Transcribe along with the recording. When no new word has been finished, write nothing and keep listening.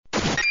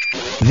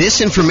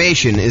This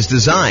information is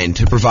designed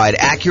to provide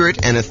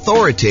accurate and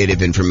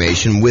authoritative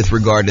information with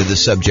regard to the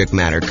subject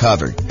matter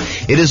covered.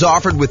 It is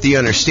offered with the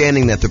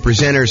understanding that the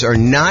presenters are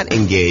not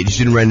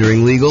engaged in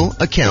rendering legal,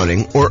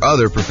 accounting, or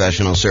other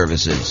professional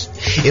services.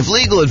 If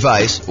legal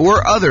advice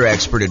or other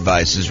expert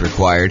advice is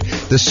required,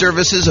 the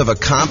services of a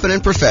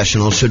competent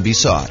professional should be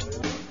sought.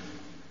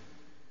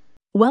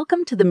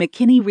 Welcome to the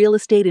McKinney Real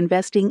Estate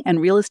Investing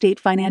and Real Estate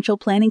Financial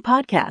Planning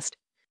Podcast.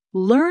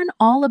 Learn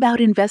all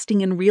about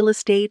investing in real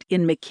estate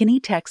in McKinney,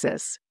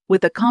 Texas,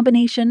 with a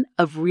combination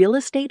of real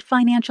estate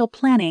financial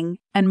planning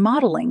and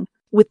modeling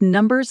with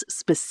numbers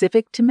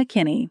specific to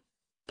McKinney,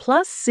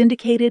 plus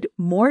syndicated,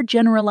 more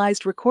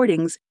generalized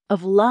recordings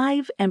of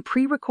live and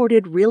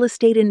pre-recorded real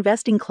estate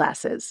investing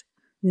classes,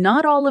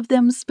 not all of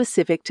them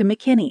specific to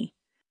McKinney.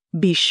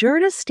 Be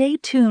sure to stay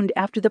tuned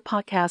after the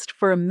podcast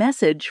for a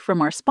message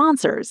from our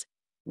sponsors.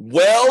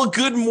 Well,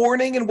 good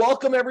morning and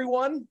welcome,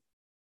 everyone.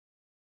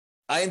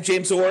 I am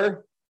James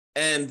Orr,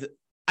 and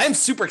I'm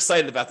super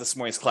excited about this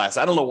morning's class.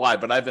 I don't know why,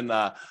 but I've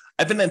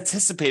been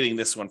anticipating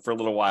this one for a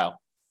little while.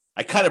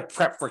 I kind of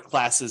prep for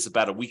classes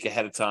about a week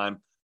ahead of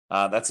time.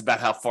 That's about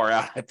how far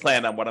out I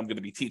plan on what I'm going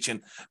to be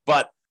teaching.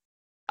 But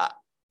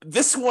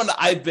this one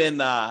I've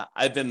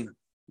been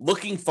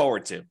looking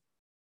forward to.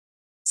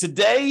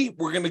 Today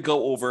we're going to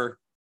go over: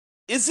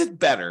 is it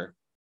better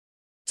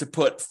to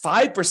put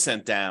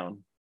 5%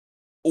 down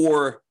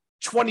or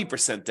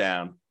 20%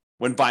 down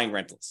when buying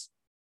rentals?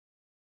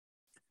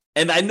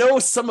 And I know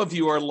some of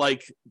you are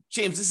like,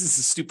 James, this is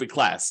a stupid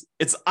class.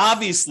 It's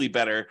obviously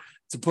better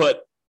to put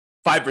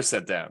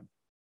 5% down.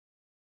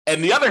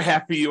 And the other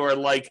half of you are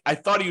like, I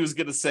thought he was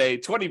going to say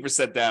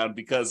 20% down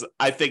because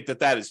I think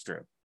that is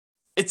true.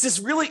 It's this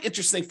really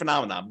interesting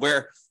phenomenon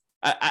where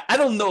I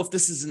don't know if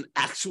this is an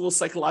actual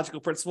psychological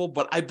principle,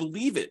 but I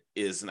believe it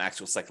is an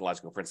actual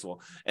psychological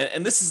principle.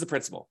 And this is the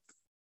principle.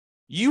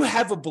 You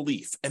have a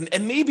belief, and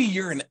maybe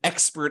you're an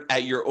expert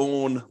at your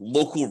own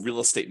local real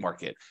estate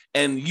market,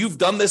 and you've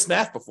done this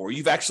math before.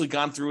 You've actually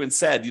gone through and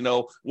said,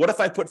 what if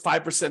I put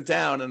 5%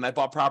 down and I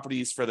bought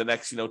properties for the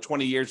next,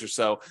 20 years or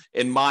so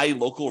in my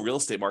local real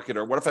estate market?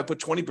 Or what if I put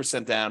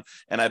 20% down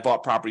and I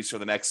bought properties for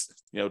the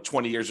next,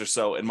 20 years or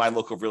so in my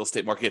local real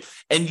estate market?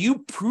 And you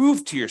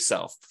prove to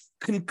yourself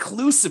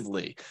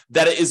conclusively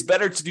that it is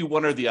better to do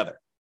one or the other.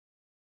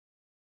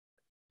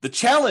 The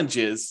challenge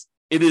is,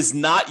 it is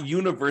not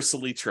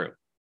universally true.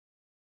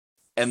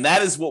 And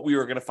that is what we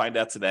were going to find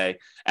out today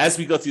as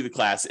we go through the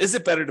class. Is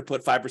it better to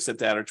put 5%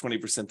 down or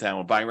 20% down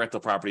when buying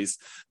rental properties?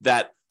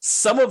 That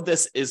some of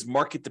this is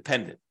market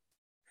dependent.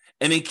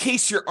 And in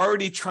case you're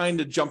already trying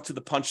to jump to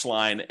the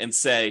punchline and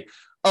say,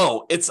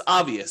 oh, it's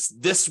obvious,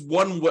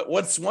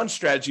 one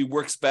strategy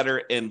works better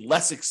in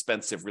less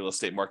expensive real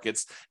estate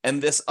markets,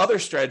 and this other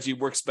strategy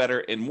works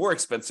better in more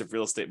expensive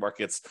real estate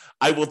markets,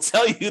 I will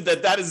tell you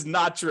that is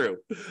not true.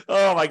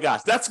 Oh my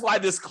gosh, that's why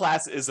this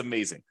class is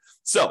amazing.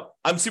 So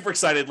I'm super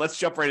excited. Let's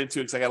jump right into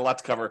it because I got a lot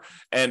to cover.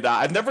 And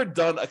I've never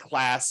done a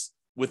class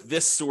with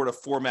this sort of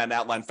format and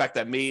outline. In fact,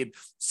 I made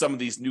some of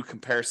these new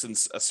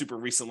comparisons super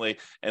recently.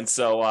 And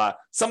so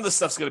some of this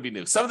stuff's going to be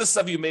new. Some of the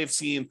stuff you may have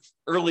seen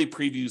early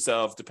previews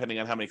of, depending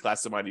on how many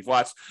classes of mine you've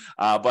watched.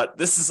 But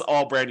this is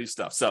all brand new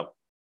stuff. So, all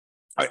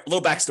right, a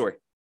little backstory.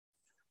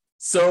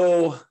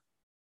 So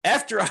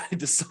after I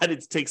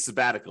decided to take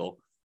sabbatical,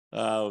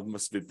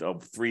 must have been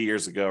 3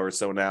 years ago or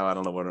so now. I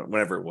don't know,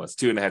 whenever it was,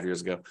 2.5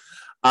 years ago.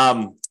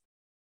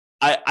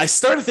 I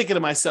started thinking to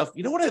myself,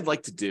 you know what I'd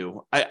like to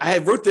do? I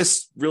wrote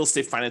this real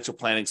estate financial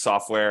planning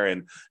software,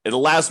 and it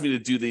allows me to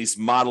do these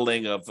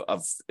modeling of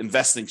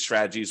investing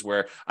strategies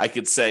where I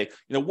could say,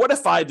 what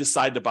if I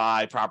decide to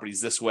buy properties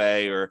this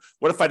way? Or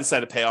what if I decide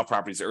to pay off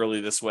properties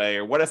early this way?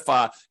 Or what if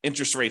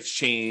interest rates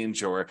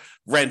change, or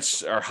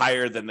rents are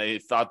higher than they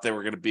thought they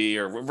were going to be,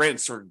 or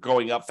rents are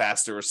going up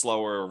faster or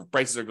slower, or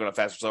prices are going up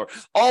faster or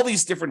slower? All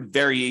these different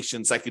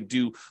variations I could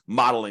do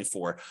modeling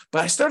for.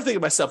 But I started thinking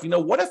to myself,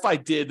 what if I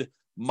did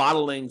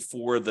modeling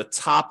for the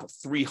top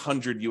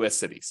 300 U.S.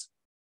 cities?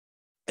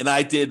 And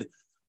I did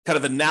kind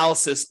of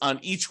analysis on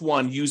each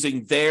one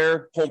using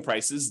their home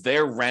prices,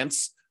 their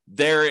rents,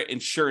 their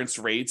insurance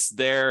rates,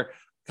 their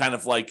kind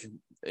of like,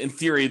 in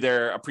theory,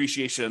 their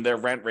appreciation and their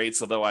rent rates,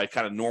 although I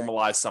kind of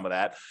normalized some of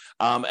that.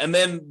 And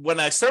then when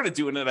I started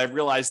doing it, I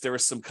realized there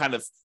was some kind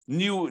of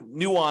new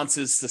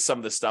nuances to some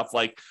of this stuff.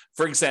 Like,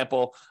 for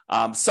example,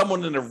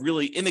 someone in a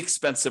really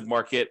inexpensive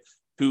market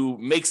who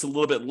makes a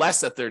little bit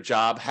less at their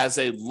job has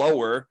a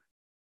lower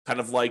kind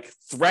of like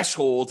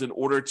threshold in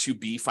order to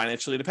be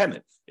financially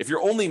independent. If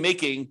you're only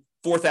making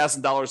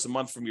 $4,000 a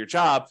month from your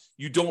job,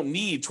 you don't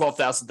need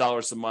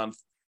 $12,000 a month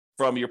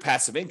from your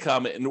passive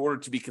income in order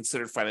to be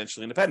considered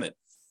financially independent.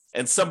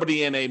 And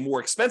somebody in a more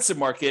expensive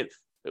market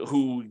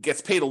who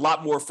gets paid a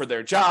lot more for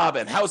their job,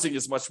 and housing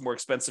is much more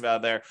expensive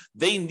out there,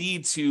 they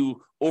need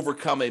to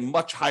overcome a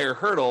much higher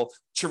hurdle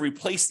to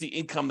replace the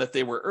income that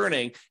they were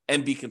earning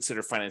and be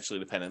considered financially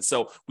independent.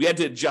 So we had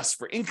to adjust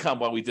for income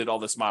while we did all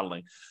this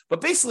modeling.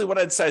 But basically what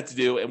I decided to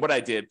do, and what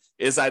I did,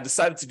 is I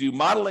decided to do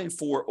modeling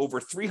for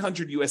over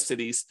 300 US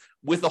cities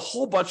with a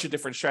whole bunch of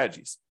different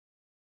strategies.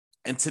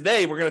 And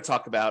today we're going to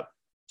talk about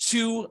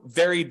two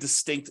very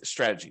distinct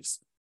strategies.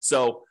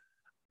 So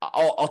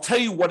I'll tell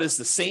you what is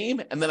the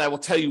same, and then I will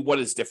tell you what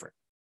is different.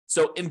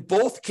 So in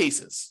both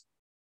cases,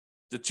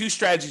 the two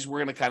strategies we're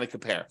going to kind of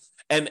compare.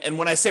 And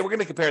when I say we're going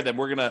to compare them,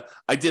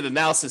 I did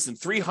analysis in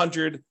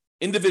 300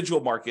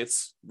 individual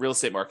markets, real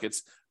estate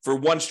markets, for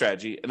one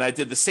strategy. And I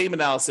did the same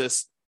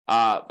analysis.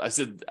 I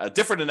did a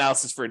different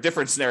analysis for a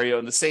different scenario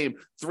in the same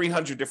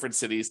 300 different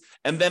cities.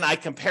 And then I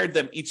compared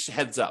them each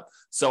heads up.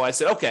 So I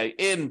said, okay,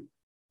 in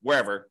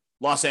wherever,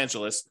 Los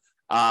Angeles,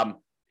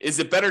 is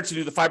it better to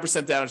do the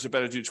 5% down or is it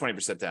better to do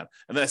 20% down?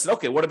 And then I said,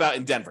 okay, what about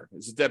in Denver?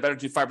 Is it better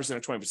to do 5% or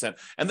 20%?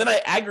 And then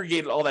I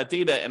aggregated all that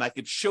data and I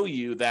could show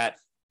you that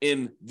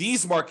in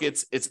these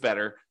markets, it's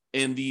better.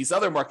 In these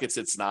other markets,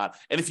 it's not.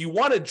 And if you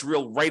want to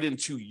drill right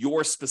into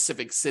your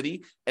specific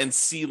city and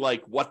see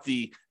like what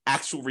the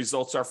actual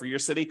results are for your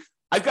city,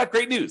 I've got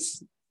great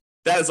news.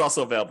 That is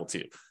also available to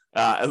you,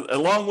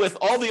 along with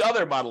all the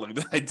other modeling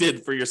that I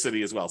did for your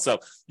city as well. So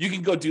you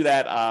can go do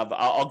that.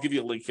 I'll give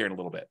you a link here in a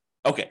little bit.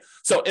 Okay,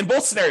 so in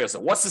both scenarios,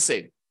 what's the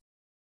same?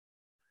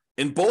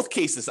 In both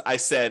cases, I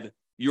said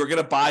you're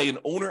going to buy an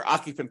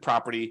owner-occupant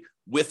property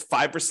with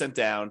 5%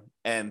 down,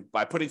 and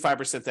by putting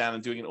 5% down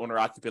and doing an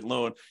owner-occupant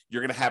loan,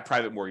 you're going to have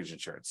private mortgage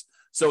insurance.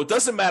 So it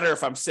doesn't matter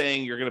if I'm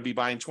saying you're going to be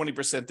buying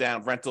 20%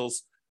 down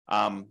rentals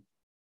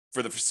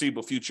for the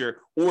foreseeable future,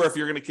 or if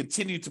you're going to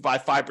continue to buy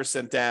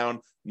 5%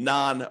 down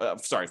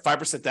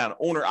 5% down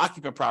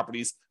owner-occupant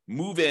properties,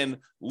 move in,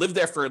 live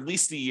there for at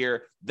least a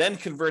year, then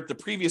convert the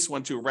previous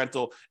one to a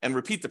rental and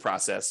repeat the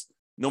process.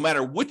 No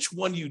matter which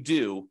one you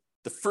do,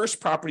 the first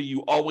property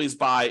you always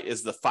buy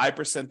is the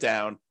 5%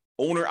 down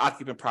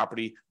owner-occupant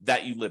property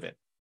that you live in.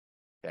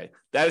 Okay,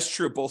 that is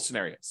true of both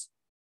scenarios.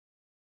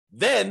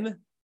 Then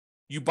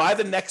you buy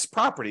the next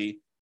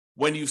property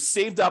when you've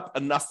saved up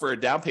enough for a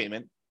down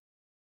payment,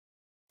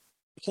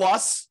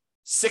 plus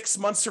 6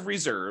 months of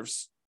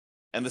reserves,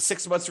 and the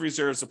 6 months of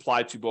reserves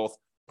apply to both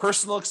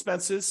personal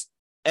expenses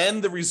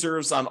and the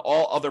reserves on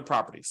all other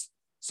properties.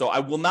 So I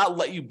will not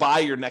let you buy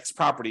your next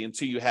property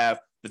until you have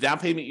the down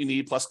payment you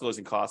need plus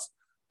closing costs,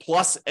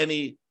 plus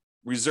any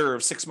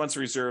reserves, 6 months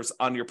of reserves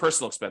on your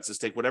personal expenses.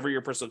 Take whatever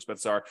your personal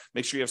expenses are,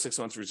 make sure you have 6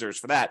 months of reserves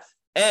for that,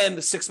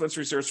 and 6 months of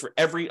reserves for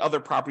every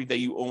other property that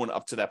you own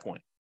up to that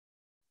point.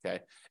 Okay.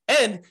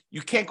 And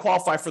you can't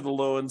qualify for the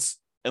loans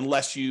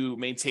unless you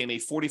maintain a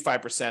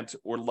 45%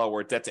 or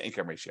lower debt to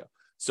income ratio.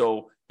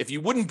 So if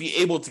you wouldn't be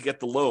able to get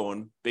the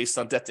loan based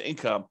on debt to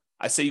income,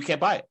 I say you can't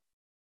buy it.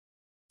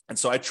 And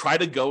so I try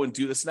to go and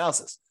do this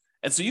analysis.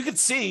 And so you can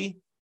see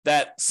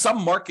that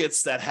some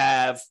markets that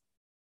have,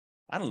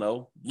 I don't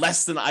know,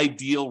 less than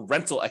ideal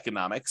rental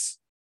economics,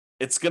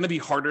 it's going to be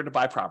harder to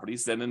buy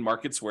properties than in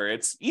markets where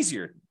it's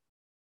easier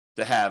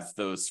to have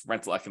those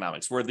rental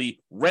economics, where the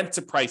rent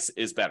to price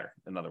is better,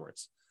 in other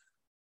words.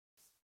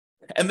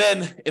 And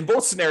then in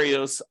both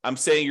scenarios, I'm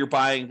saying you're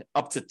buying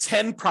up to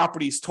 10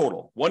 properties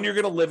total, one you're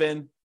going to live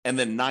in, and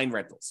then 9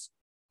 rentals.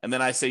 And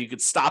then I say you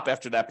could stop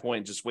after that point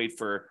and just wait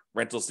for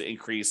rentals to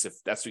increase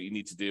if that's what you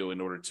need to do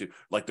in order to,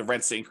 like the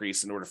rents to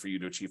increase in order for you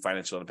to achieve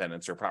financial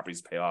independence or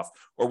properties to pay off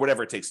or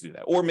whatever it takes to do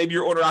that. Or maybe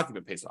your owner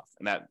occupant pays off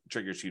and that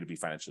triggers you to be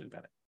financially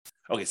independent.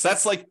 Okay, so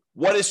that's like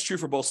what is true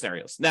for both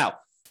scenarios. Now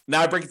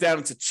I break it down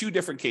into 2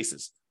 different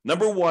cases.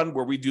 Number one,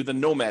 where we do the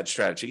nomad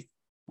strategy,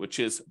 which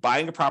is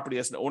buying a property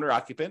as an owner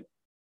occupant,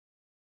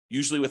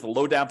 usually with a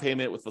low down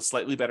payment with a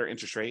slightly better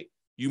interest rate.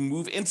 You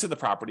move into the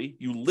property,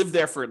 you live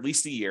there for at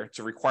least a year. It's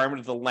a requirement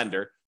of the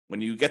lender.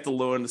 When you get the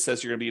loan that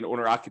says you're going to be an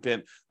owner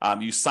occupant,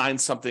 you sign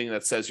something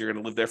that says you're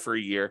going to live there for a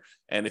year.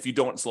 And if you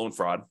don't, it's loan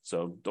fraud.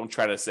 So don't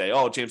try to say,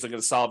 oh, James, I'm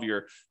going to solve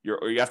or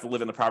you have to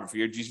live in the property for a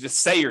year. You just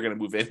say you're going to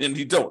move in and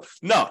you don't.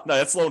 No,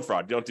 that's loan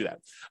fraud. You don't do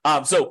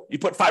that. So you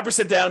put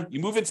 5% down, you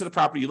move into the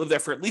property, you live there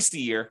for at least a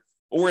year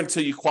or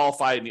until you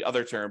qualify in the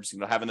other terms,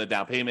 having the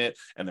down payment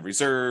and the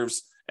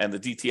reserves and the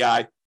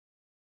DTI.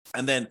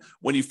 And then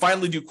when you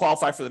finally do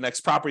qualify for the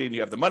next property and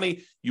you have the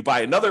money, you buy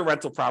another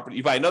rental property,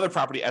 you buy another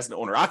property as an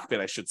owner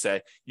occupant, I should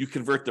say, you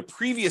convert the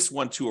previous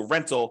one to a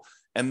rental,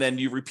 and then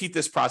you repeat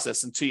this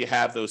process until you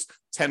have those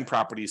 10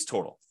 properties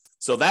total.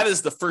 So that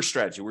is the first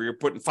strategy where you're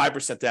putting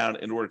 5% down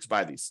in order to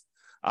buy these.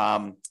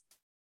 And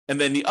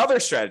then the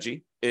other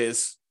strategy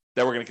is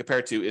that we're going to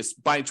compare to is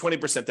buying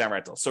 20% down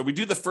rental. So we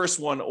do the first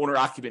one, owner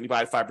occupant, you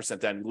buy 5%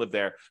 down, you live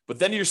there, but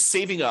then you're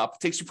saving up. It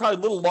takes you probably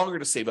a little longer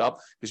to save up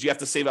because you have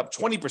to save up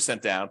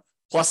 20% down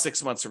plus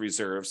 6 months of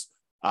reserves,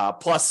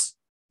 plus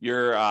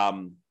your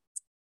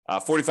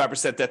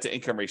 45% debt to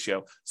income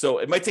ratio. So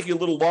it might take you a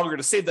little longer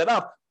to save that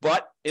up,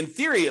 but in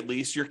theory, at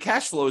least your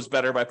cash flow is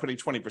better by putting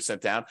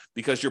 20% down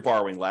because you're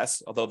borrowing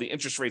less, although the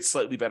interest rate's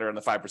slightly better on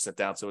the 5%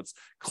 down. So it's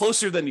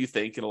closer than you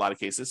think in a lot of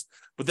cases,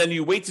 but then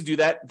you wait to do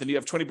that. Then you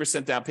have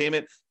 20% down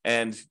payment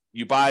and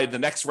you buy the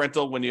next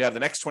rental when you have the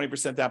next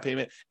 20% down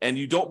payment and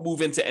you don't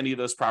move into any of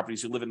those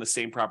properties. You live in the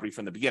same property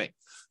from the beginning.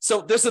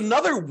 So there's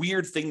another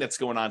weird thing that's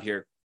going on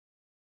here.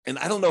 And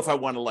I don't know if I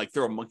want to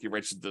throw a monkey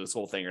wrench into this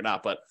whole thing or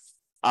not, but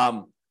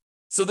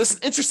so this is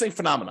an interesting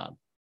phenomenon.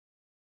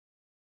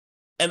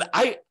 And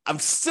I'm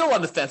still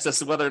on the fence as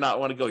to whether or not I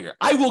want to go here.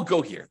 I will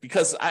go here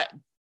because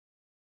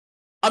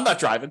I'm not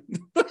driving.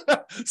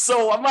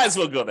 So I might as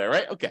well go there,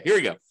 right? Okay, here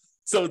we go.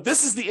 So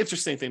this is the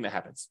interesting thing that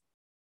happens.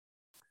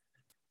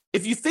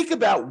 If you think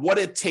about what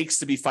it takes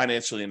to be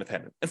financially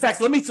independent. In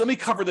fact, let me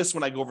cover this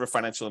when I go over to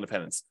financial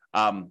independence,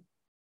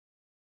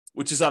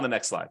 which is on the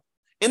next slide.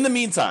 In the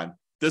meantime,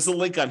 there's a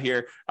link on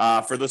here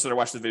for those that are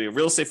watching the video,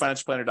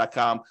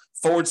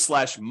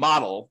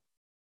 realestatefinancialplanner.com/model.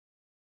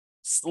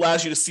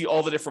 Allows you to see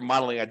all the different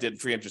modeling I did in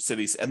 300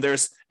 cities. And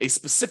there's a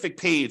specific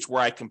page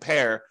where I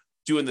compare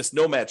doing this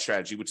nomad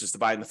strategy, which is to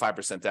buying the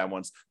 5% down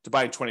ones to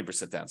buying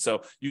 20% down.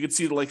 So you can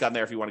see the link on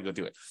there if you want to go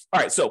do it.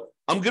 All right. So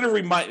I'm going to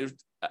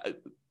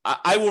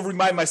I will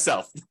remind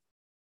myself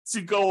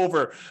to go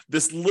over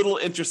this little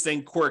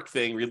interesting quirk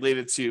thing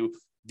related to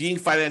being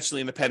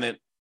financially independent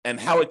and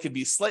how it could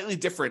be slightly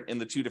different in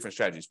the two different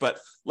strategies. But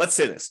let's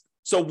say this.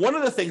 So one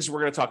of the things we're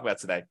going to talk about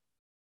today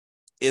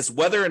is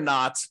whether or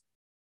not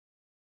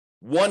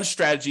one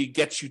strategy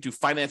gets you to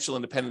financial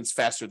independence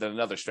faster than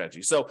another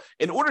strategy. So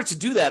in order to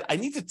do that, I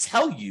need to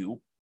tell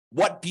you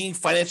what being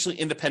financially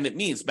independent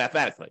means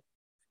mathematically.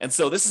 And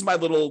so this is my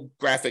little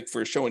graphic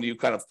for showing you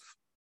kind of,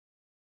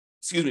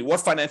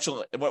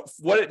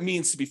 what it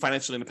means to be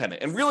financially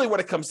independent. And really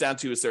what it comes down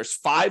to is there's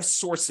 5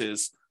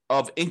 sources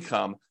of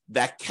income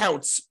that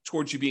counts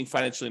towards you being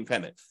financially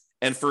independent.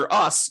 And for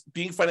us,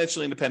 being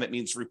financially independent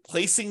means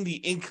replacing the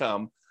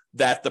income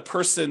that the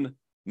person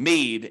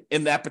made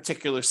in that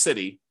particular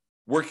city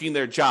working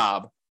their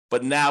job,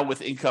 but now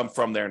with income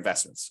from their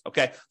investments.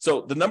 Okay.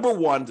 So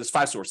there's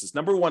 5 sources.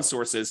 Number 1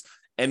 source is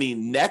any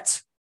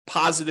net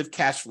positive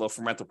cash flow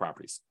from rental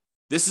properties.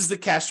 This is the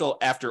cash flow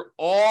after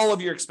all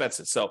of your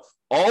expenses. So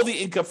all the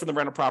income from the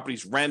rental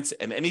properties, rent,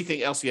 and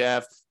anything else you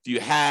have. If you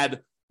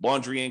had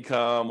laundry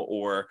income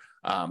or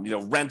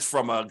rent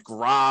from a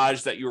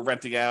garage that you were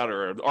renting out,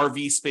 or an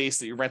RV space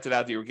that you rented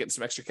out that you were getting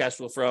some extra cash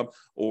flow from,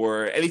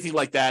 or anything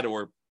like that,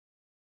 or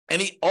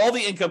all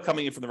the income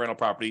coming in from the rental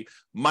property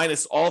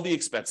minus all the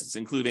expenses,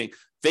 including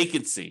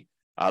vacancy,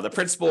 the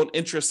principal and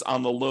interest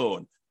on the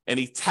loan,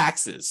 any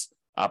taxes,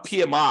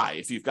 PMI,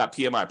 if you've got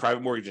PMI,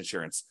 private mortgage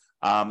insurance,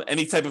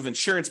 any type of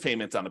insurance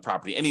payment on the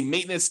property, any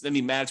maintenance, any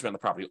management on the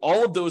property,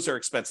 all of those are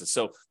expenses.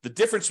 So the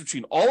difference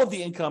between all of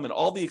the income and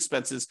all the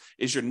expenses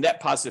is your net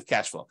positive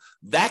cash flow.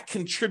 That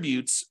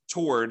contributes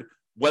toward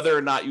whether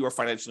or not you are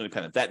financially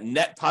independent. That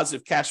net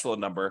positive cash flow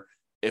number,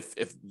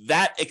 if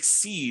that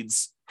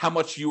exceeds how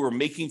much you are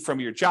making from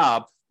your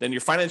job, then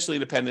you're financially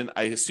independent.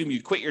 I assume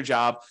you quit your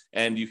job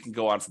and you can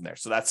go on from there.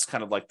 So that's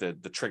kind of like the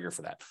trigger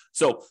for that.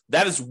 So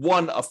that is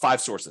one of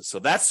 5 sources. So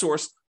that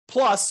source,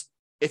 plus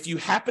if you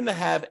happen to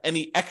have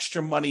any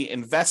extra money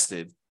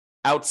invested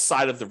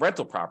outside of the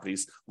rental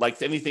properties,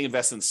 like anything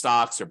invested in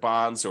stocks or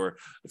bonds, or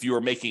if you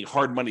are making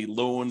hard money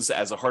loans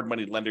as a hard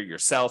money lender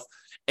yourself,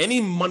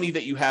 any money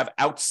that you have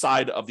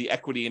outside of the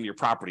equity in your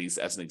properties,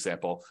 as an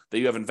example, that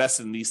you have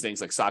invested in these things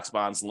like stocks,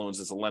 bonds, loans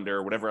as a lender,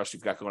 or whatever else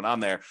you've got going on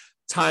there,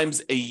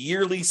 times a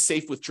yearly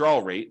safe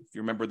withdrawal rate. If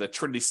you remember the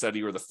Trinity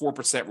study or the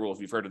 4% rule, if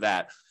you've heard of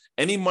that,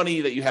 any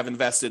money that you have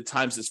invested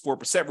times this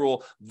 4%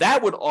 rule,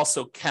 that would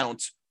also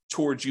count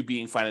towards you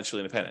being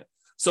financially independent.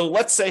 So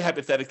let's say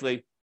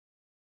hypothetically,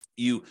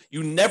 you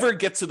never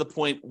get to the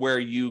point where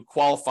you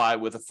qualify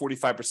with a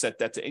 45%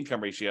 debt to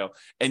income ratio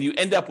and you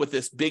end up with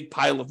this big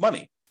pile of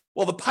money.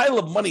 Well, the pile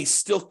of money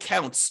still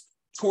counts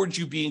towards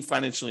you being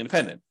financially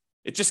independent.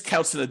 It just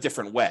counts in a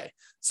different way.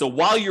 So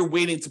while you're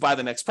waiting to buy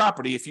the next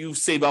property, if you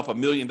save up $1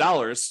 million,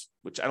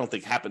 which I don't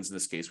think happens in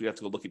this case, we have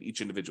to go look at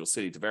each individual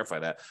city to verify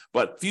that.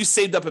 But if you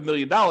saved up $1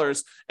 million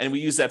and we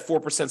use that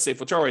 4% safe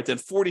withdrawal rate, then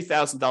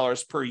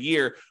 $40,000 per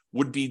year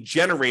would be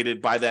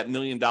generated by that $1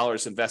 million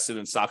invested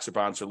in stocks or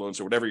bonds or loans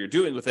or whatever you're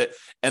doing with it.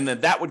 And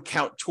then that would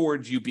count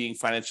towards you being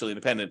financially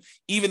independent,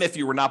 even if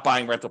you were not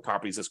buying rental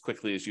properties as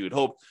quickly as you would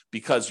hope,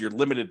 because you're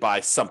limited by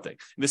something.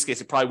 In this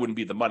case, it probably wouldn't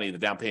be the money, the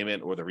down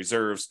payment or the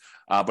reserves,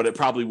 but it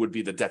probably would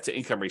be the debt to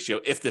income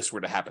ratio if this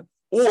were to happen.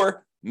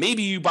 Or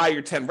maybe you buy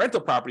your 10 rental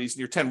properties and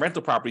your 10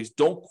 rental properties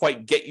don't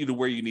quite get you to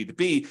where you need to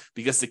be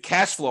because the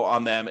cash flow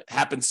on them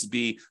happens to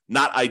be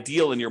not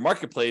ideal in your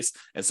marketplace.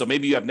 And so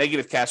maybe you have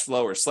negative cash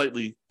flow or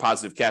slightly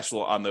positive cash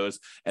flow on those.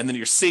 And then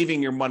you're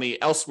saving your money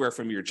elsewhere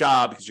from your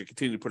job because you're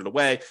continuing to put it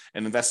away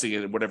and investing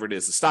in whatever it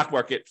is, the stock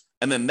market.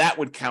 And then that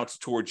would count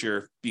towards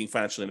your being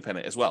financially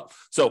independent as well.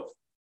 So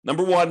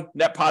number 1,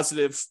 net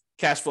positive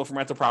cash flow from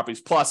rental properties,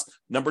 plus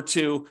number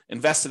 2,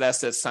 invested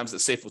assets times the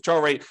safe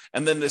withdrawal rate.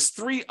 And then there's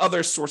 3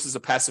 other sources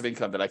of passive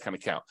income that I kind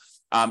of count.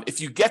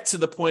 If you get to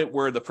the point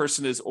where the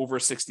person is over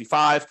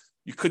 65,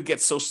 you could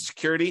get Social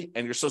Security,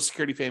 and your Social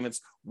Security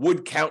payments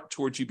would count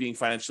towards you being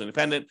financially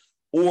independent.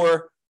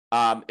 Or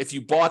if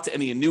you bought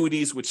any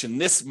annuities, which in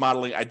this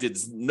modeling, I did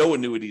no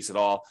annuities at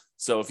all.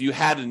 So if you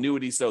had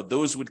annuities, though,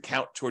 those would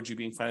count towards you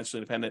being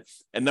financially independent.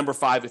 And number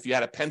 5, if you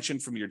had a pension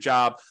from your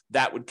job,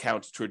 that would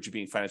count towards you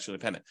being financially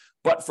independent.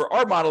 But for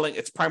our modeling,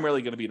 it's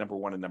primarily going to be number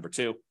 1 and number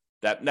 2,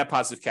 that net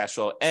positive cash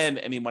flow and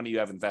any money you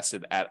have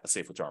invested at a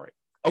safe withdrawal rate.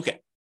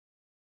 Okay.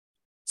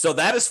 So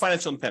that is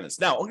financial independence.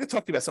 Now, I'm going to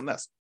talk to you about something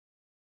else.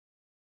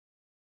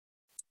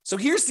 So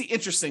here's the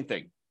interesting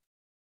thing.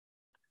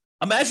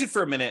 Imagine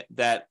for a minute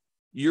that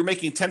you're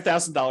making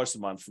 $10,000 a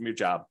month from your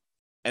job.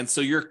 And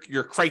so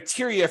your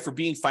criteria for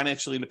being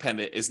financially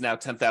independent is now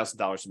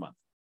 $10,000 a month.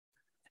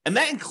 And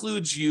that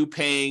includes you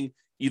paying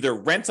either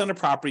rent on a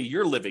property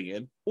you're living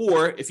in,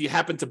 or if you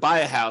happen to buy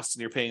a house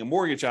and you're paying a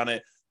mortgage on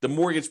it, the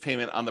mortgage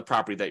payment on the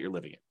property that you're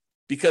living in.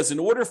 Because in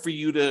order for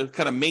you to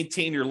kind of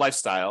maintain your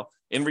lifestyle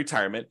in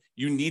retirement,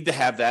 you need to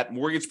have that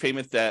mortgage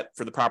payment that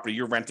for the property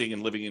you're renting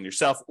and living in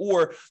yourself,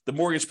 or the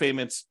mortgage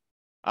payments,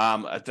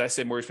 did I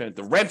say mortgage payment?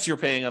 The rent you're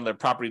paying on the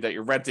property that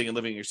you're renting and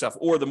living in yourself,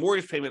 or the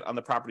mortgage payment on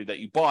the property that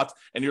you bought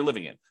and you're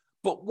living in.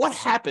 But what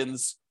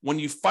happens when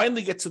you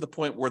finally get to the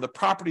point where the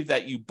property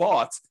that you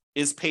bought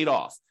is paid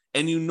off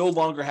and you no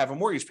longer have a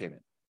mortgage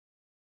payment?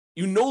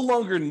 You no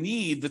longer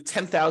need the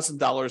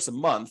 $10,000 a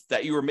month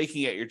that you were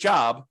making at your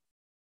job,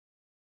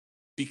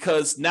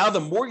 because now the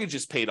mortgage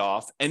is paid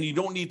off and you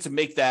don't need to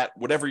make that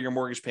whatever your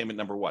mortgage payment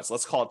number was.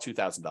 Let's call it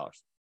 $2,000.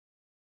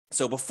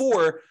 So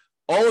before,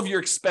 all of your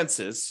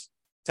expenses,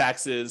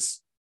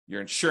 taxes, your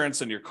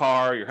insurance on your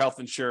car, your health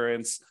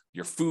insurance,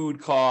 your food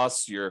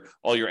costs,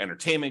 all your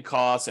entertainment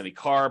costs, any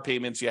car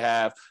payments you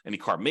have, any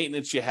car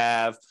maintenance you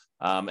have,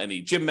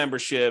 any gym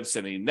memberships,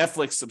 any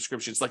Netflix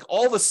subscriptions, like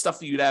all the stuff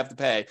that you'd have to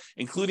pay,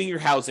 including your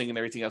housing and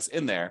everything else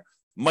in there,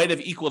 might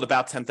have equaled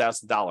about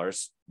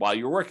 $10,000 while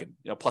you were working,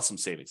 plus some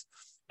savings.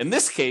 In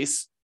this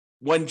case,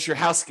 when your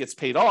house gets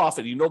paid off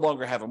and you no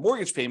longer have a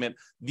mortgage payment,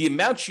 the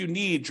amount you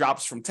need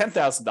drops from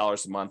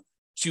 $10,000 a month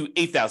to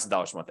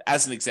 $8,000 a month,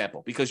 as an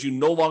example, because you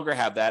no longer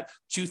have that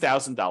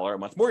 $2,000 a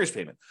month mortgage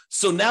payment.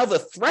 So now the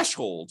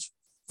threshold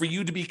for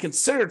you to be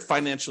considered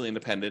financially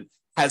independent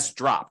has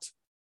dropped.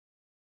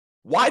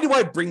 Why do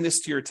I bring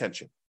this to your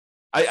attention?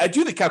 I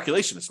do the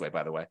calculation this way,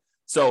 by the way.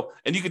 So,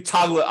 and you could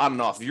toggle it on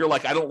and off. If you're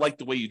like, I don't like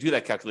the way you do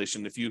that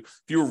calculation, if you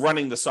were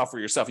running the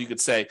software yourself, you could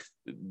say,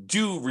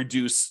 do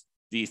reduce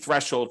the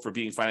threshold for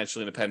being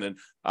financially independent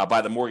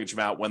by the mortgage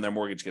amount when their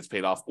mortgage gets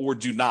paid off, or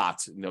do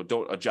not,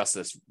 don't adjust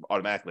this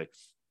automatically.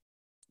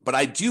 But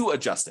I do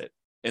adjust it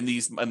in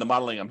the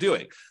modeling I'm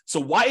doing. So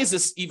why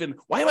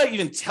am I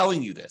even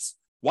telling you this?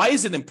 Why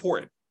is it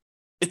important?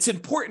 It's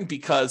important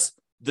because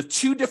the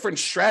two different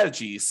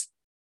strategies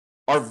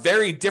are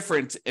very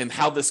different in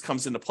how this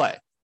comes into play.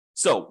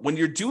 So when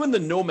you're doing the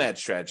nomad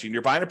strategy and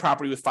you're buying a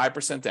property with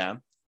 5%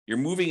 down, you're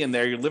moving in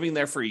there, you're living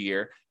there for a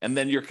year, and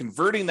then you're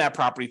converting that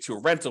property to a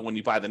rental when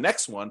you buy the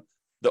next one,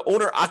 the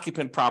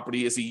owner-occupant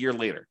property is a year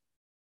later.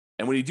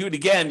 And when you do it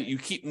again, you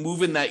keep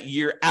moving that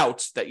year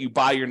out that you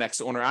buy your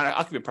next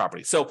owner-occupant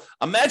property. So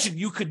imagine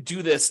you could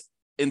do this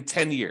in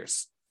 10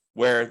 years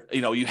where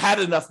you had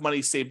enough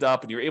money saved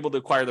up and you're able to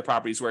acquire the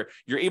properties where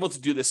you're able to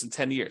do this in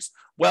 10 years.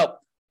 Well,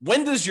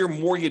 when does your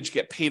mortgage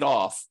get paid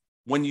off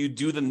when you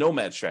do the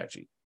nomad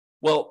strategy?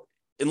 Well,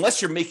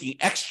 unless you're making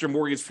extra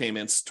mortgage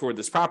payments toward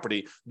this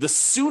property, the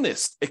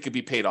soonest it could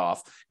be paid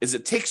off is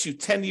it takes you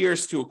 10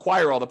 years to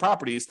acquire all the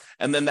properties,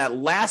 and then that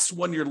last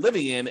one you're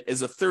living in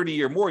is a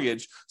 30-year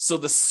mortgage. So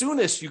the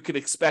soonest you could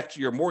expect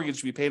your mortgage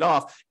to be paid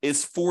off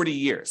is 40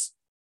 years.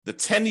 The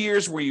 10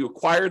 years where you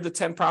acquired the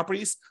 10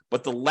 properties,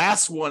 but the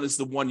last one is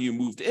the one you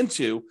moved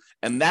into,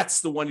 and that's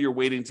the one you're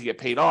waiting to get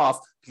paid off,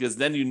 because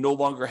then you no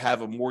longer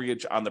have a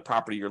mortgage on the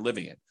property you're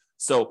living in.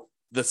 So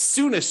the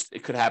soonest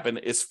it could happen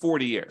is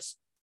 40 years.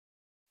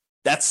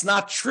 That's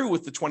not true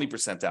with the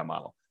 20% down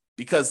model,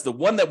 because the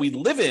one that we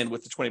live in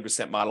with the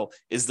 20% model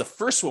is the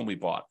first one we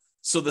bought.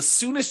 So the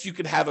soonest you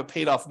could have a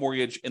paid off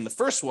mortgage in the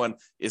first one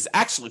is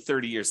actually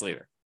 30 years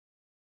later.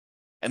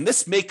 And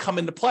this may come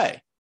into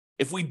play.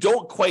 If we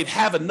don't quite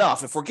have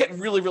enough, if we're getting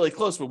really, really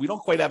close, but we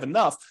don't quite have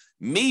enough,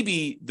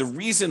 maybe the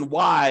reason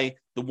why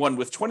the one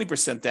with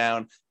 20%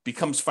 down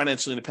becomes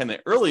financially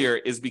independent earlier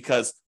is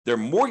because their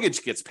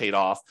mortgage gets paid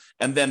off,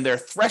 and then their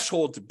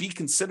threshold to be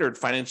considered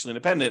financially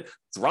independent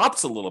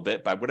drops a little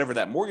bit by whatever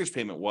that mortgage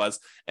payment was.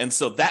 And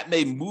so that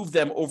may move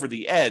them over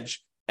the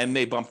edge and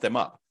may bump them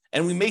up.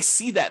 And we may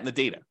see that in the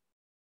data.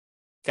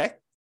 Okay.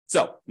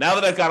 So now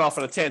that I've got off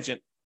on a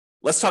tangent,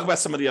 let's talk about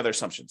some of the other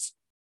assumptions.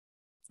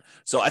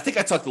 So I think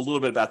I talked a little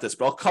bit about this,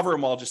 but I'll cover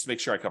them all just to make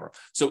sure I cover them.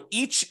 So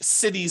each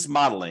city's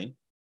modeling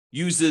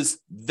uses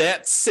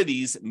that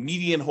city's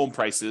median home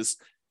prices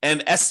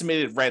and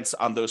estimated rents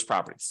on those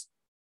properties.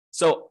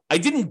 So I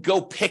didn't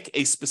go pick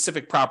a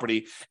specific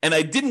property, and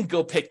I didn't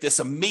go pick this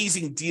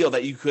amazing deal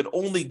that you could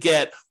only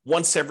get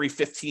once every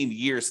 15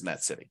 years in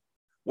that city.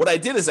 What I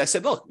did is I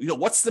said, look,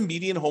 what's the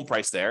median home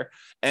price there?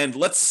 And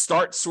let's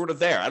start sort of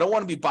there. I don't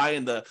want to be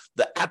buying the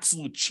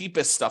absolute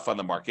cheapest stuff on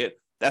the market.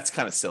 That's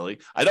kind of silly.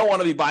 I don't want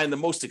to be buying the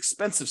most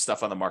expensive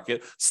stuff on the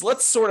market. So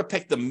let's sort of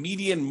pick the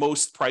median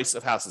most price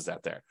of houses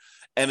out there.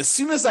 And as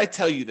soon as I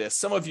tell you this,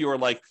 some of you are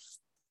like,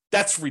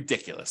 that's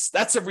ridiculous.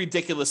 That's a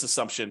ridiculous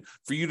assumption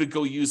for you to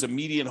go use a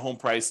median home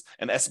price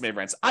and estimated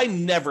rents. I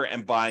never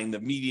am buying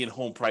the median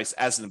home price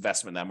as an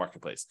investment in that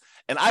marketplace.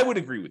 And I would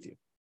agree with you.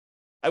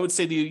 I would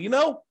say to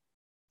you,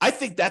 I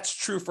think that's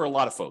true for a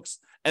lot of folks.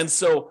 And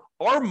so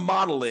our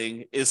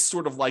modeling is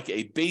sort of like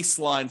a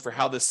baseline for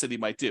how this city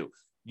might do.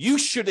 you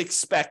should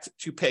expect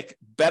to pick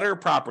better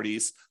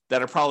properties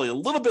that are probably a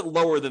little bit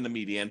lower than the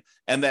median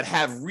and that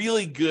have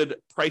really good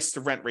price to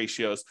rent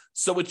ratios.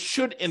 So it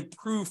should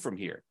improve from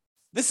here.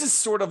 This is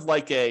sort of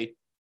like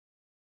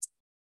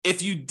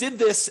if you did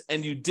this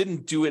and you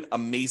didn't do it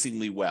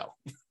amazingly well,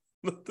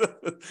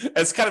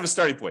 as kind of a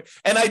starting point.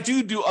 And I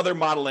do other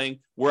modeling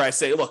where I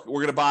say, look,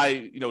 we're going to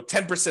buy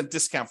 10%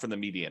 discount from the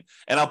median.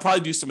 And I'll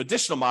probably do some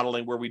additional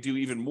modeling where we do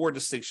even more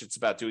distinctions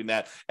about doing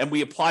that. And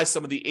we apply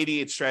some of the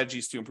 88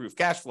 strategies to improve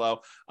cash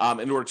flow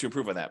in order to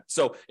improve on that.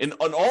 So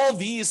on all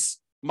these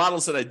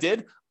models that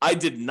I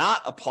did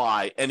not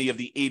apply any of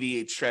the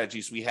 88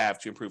 strategies we have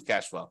to improve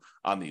cash flow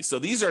on these. So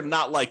these are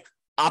not like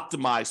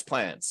optimized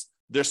plans.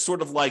 They're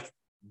sort of like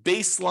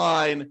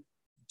baseline,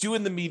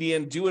 doing the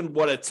median, doing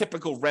what a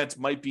typical rent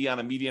might be on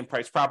a median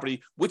price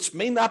property, which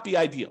may not be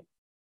ideal.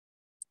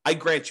 I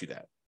grant you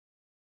that.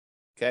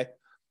 Okay.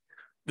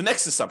 The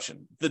next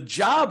assumption, the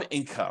job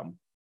income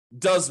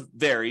does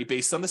vary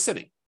based on the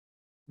city.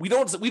 We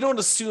don't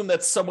assume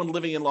that someone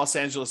living in Los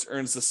Angeles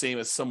earns the same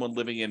as someone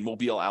living in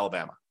Mobile,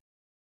 Alabama.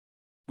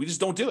 We just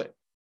don't do it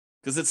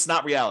because it's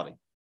not reality.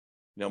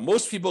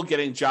 Most people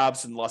getting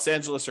jobs in Los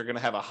Angeles are going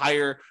to have a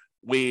higher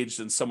wage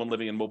than someone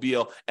living in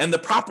Mobile, and the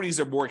properties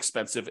are more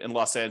expensive in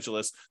Los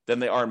Angeles than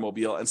they are in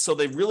Mobile, and so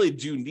they really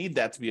do need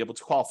that to be able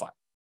to qualify.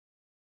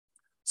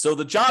 So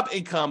the job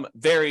income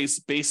varies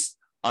based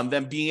on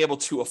them being able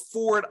to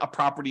afford a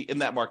property in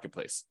that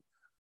marketplace.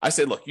 I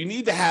say, look, you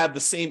need to have the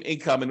same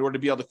income in order to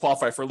be able to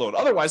qualify for a loan.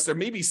 Otherwise, there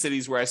may be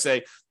cities where I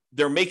say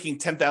they're making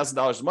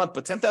 $10,000 a month,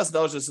 but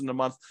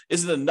 $10,000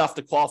 isn't enough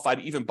to qualify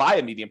to even buy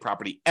a median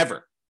property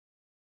ever.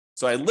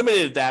 So I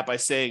limited that by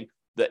saying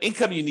the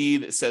income you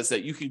need says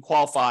that you can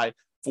qualify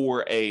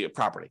for a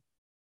property,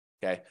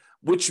 okay?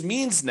 Which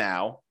means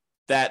now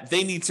that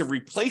they need to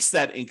replace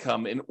that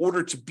income in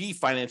order to be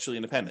financially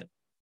independent.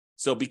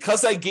 So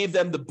because I gave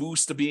them the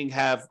boost to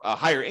have a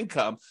higher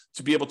income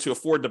to be able to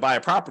afford to buy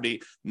a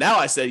property, now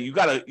I say you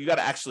gotta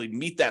actually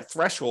meet that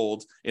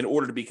threshold in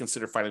order to be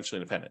considered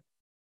financially independent.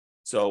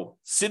 So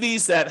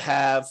cities that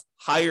have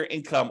higher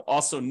income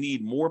also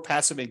need more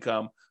passive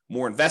income,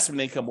 more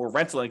investment income, more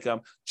rental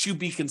income to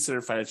be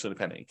considered financially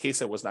independent, in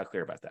case I was not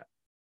clear about that.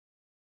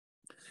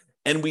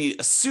 And we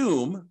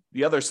assume,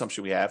 the other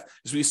assumption we have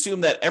is we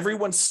assume that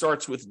everyone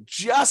starts with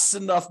just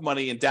enough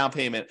money in down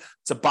payment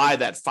to buy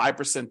that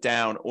 5%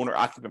 down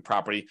owner-occupant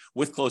property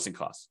with closing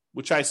costs,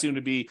 which I assume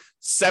to be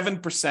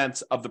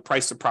 7% of the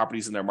price of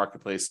properties in their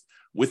marketplace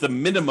with a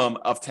minimum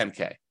of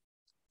 $10K.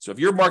 So if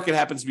your market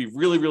happens to be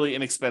really, really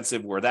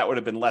inexpensive, where that would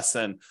have been less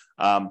than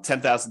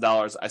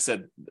 $10,000, I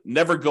said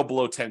never go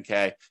below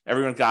 $10K.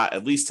 Everyone got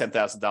at least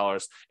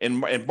 $10,000.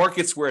 In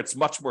markets where it's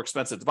much more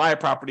expensive to buy a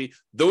property,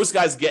 those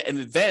guys get an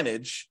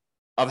advantage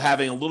of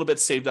having a little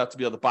bit saved up to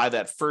be able to buy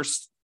that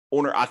first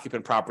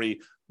owner-occupant property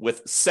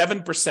with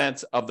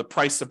 7% of the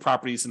price of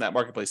properties in that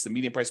marketplace, the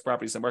median price of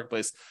properties in the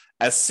marketplace,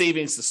 as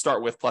savings to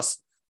start with, plus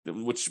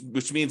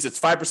which means it's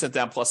 5%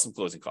 down plus some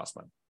closing cost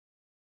money.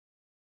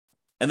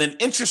 And then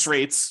interest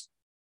rates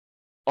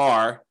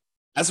are,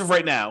 as of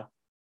right now,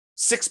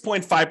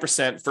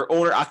 6.5% for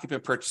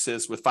owner-occupant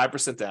purchases with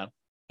 5% down,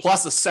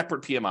 plus a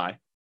separate PMI,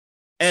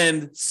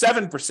 and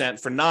 7%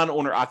 for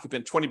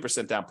non-owner-occupant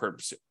 20% down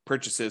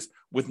purchases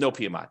with no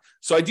PMI.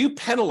 So I do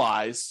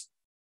penalize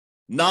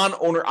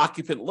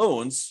non-owner-occupant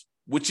loans,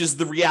 which is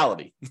the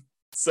reality.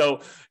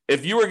 So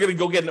if you were going to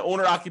go get an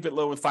owner-occupant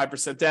loan with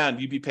 5% down,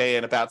 you'd be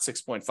paying about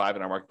 6.5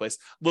 in our marketplace,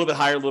 a little bit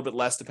higher, a little bit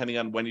less, depending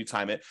on when you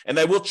time it. And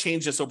I will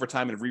change this over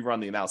time and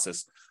rerun the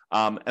analysis.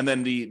 And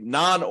then the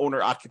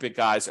non-owner-occupant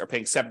guys are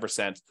paying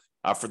 7%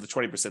 for the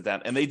 20%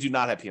 down, and they do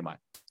not have PMI.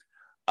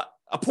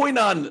 A point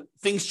on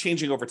things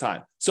changing over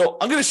time. So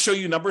I'm going to show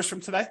you numbers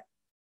from today.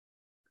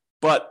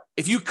 But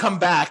if you come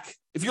back,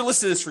 if you're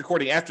listening to this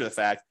recording after the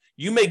fact,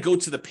 you may go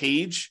to the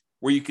page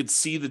where you could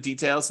see the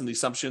details and the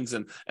assumptions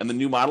and the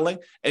new modeling,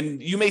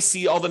 and you may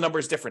see all the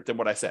numbers different than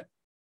what I said.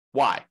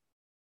 Why?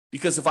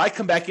 Because if I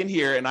come back in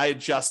here and I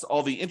adjust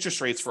all the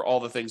interest rates for all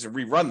the things and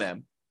rerun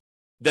them,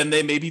 then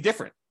they may be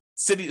different.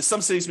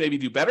 Some cities maybe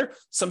do better,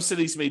 some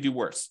cities may do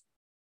worse.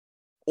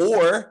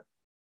 Or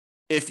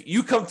if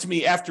you come to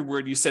me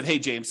afterward, you said, hey,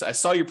 James, I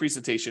saw your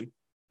presentation,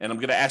 and I'm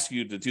going to ask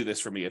you to do this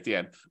for me at the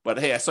end, but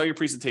hey, I saw your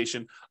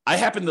presentation. I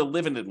happen to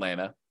live in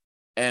Atlanta,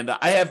 and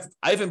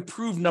I've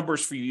improved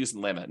numbers for you using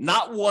Atlanta,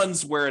 not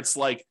ones where it's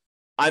like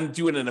I'm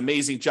doing an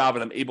amazing job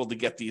and I'm able to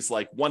get these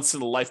like once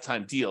in a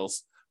lifetime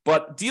deals,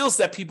 but deals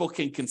that people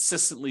can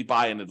consistently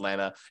buy in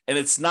Atlanta. And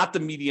it's not the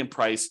median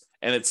price,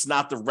 and it's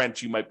not the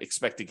rent you might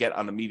expect to get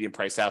on the median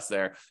price house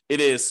there. It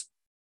is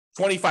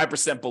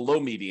 25%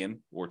 below median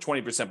or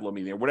 20% below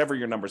median, or whatever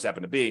your numbers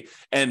happen to be.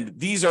 And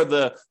these are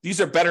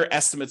better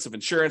estimates of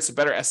insurance,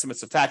 better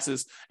estimates of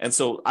taxes. And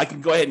so I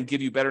can go ahead and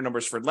give you better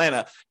numbers for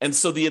Atlanta. And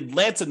so the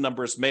Atlanta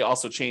numbers may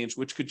also change,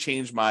 which could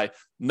change my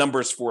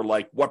numbers for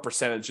like what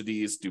percentage of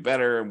these do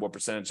better and what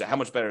percentage, how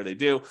much better they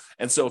do.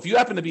 And so if you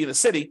happen to be in a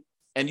city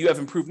and you have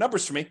improved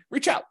numbers for me,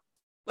 reach out.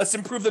 Let's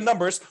improve the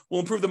numbers. We'll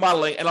improve the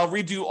modeling, and I'll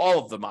redo all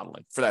of the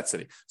modeling for that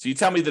city. So you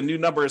tell me the new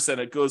numbers, and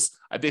it goes,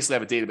 I basically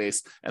have a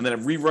database, and then it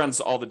reruns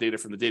all the data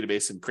from the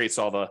database and creates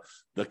all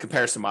the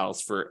comparison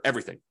models for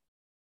everything.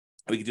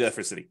 We can do that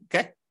for a city,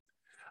 okay?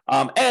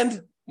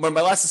 And one of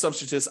my last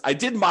assumptions is I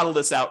did model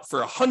this out for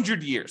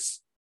 100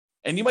 years.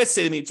 And you might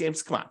say to me,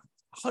 James, come on,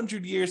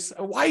 100 years?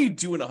 Why are you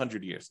doing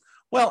 100 years?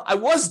 Well, I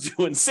was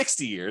doing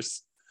 60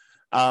 years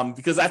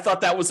because I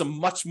thought that was a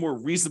much more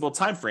reasonable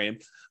time frame.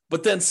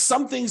 But then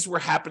some things were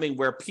happening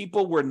where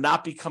people were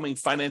not becoming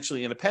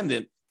financially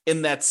independent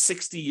in that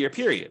 60-year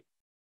period.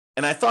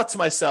 And I thought to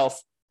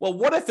myself, well,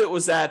 what if it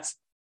was at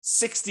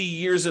 60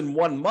 years and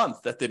 1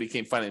 month that they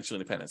became financially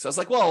independent? So I was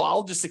like, well,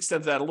 I'll just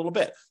extend that a little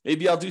bit.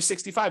 Maybe I'll do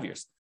 65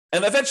 years.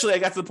 And eventually I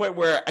got to the point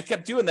where I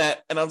kept doing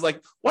that. And I was like,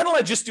 why don't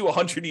I just do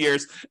 100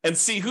 years and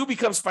see who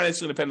becomes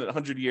financially independent in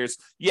 100 years?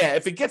 Yeah,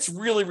 if it gets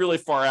really, really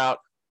far out,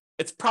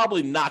 it's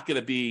probably not going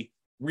to be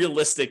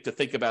realistic to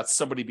think about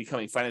somebody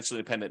becoming financially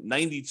independent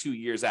 92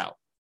 years out.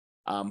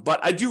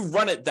 But I do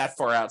run it that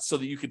far out so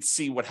that you could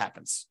see what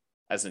happens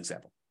as an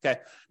example. Okay.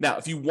 Now,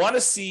 if you want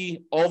to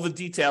see all the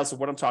details of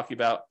what I'm talking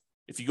about,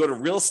 if you go to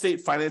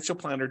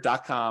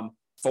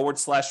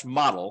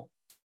realestatefinancialplanner.com/model,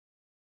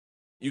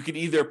 you can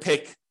either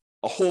pick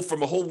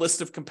from a whole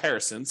list of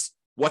comparisons.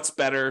 What's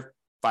better?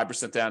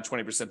 5% down,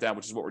 20% down,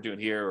 which is what we're doing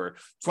here, or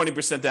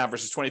 20% down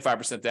versus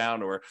 25%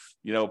 down, or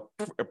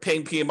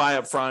paying PMI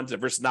up front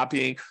versus not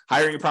paying,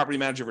 hiring a property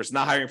manager versus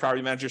not hiring a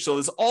property manager. So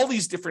there's all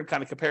these different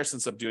kind of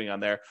comparisons I'm doing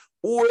on there.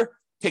 Or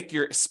pick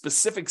your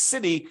specific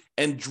city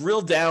and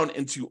drill down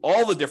into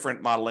all the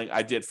different modeling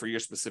I did for your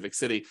specific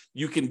city.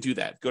 You can do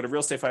that. Go to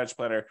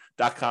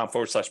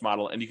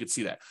realestatefinancialplanner.com/model and you can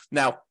see that.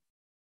 Now,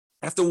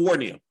 I have to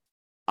warn you,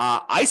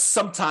 I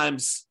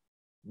sometimes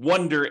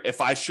wonder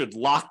if I should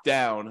lock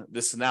down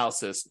this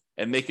analysis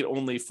and make it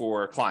only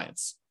for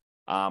clients.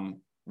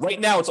 Right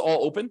now, it's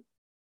all open,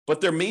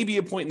 but there may be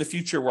a point in the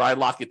future where I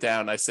lock it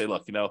down. And I say,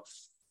 look,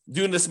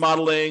 doing this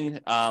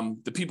modeling,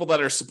 the people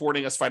that are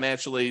supporting us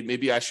financially,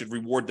 maybe I should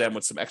reward them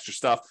with some extra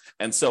stuff.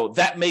 And so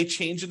that may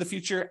change in the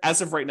future.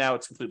 As of right now,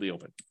 it's completely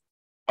open.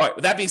 All right,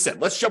 with that being said,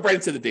 let's jump right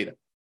into the data.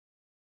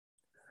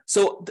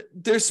 So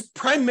there's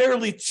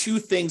primarily two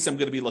things I'm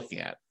going to be looking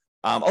at.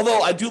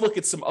 Although I do look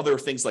at some other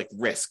things like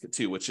risk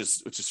too, which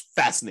is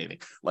fascinating.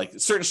 Like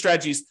certain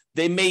strategies,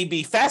 they may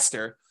be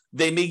faster,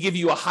 they may give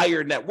you a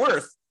higher net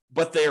worth,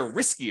 but they're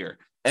riskier,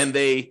 and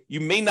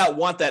you may not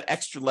want that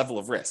extra level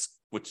of risk,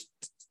 which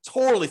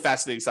totally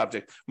fascinating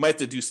subject. Might have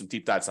to do some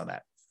deep dives on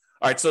that.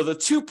 All right, so the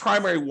two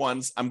primary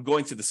ones I'm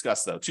going to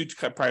discuss, though, two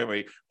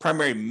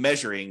primary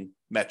measuring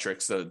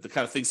metrics, the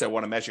kind of things I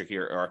want to measure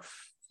here are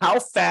how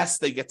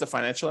fast they get to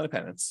financial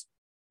independence,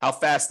 how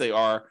fast they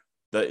are,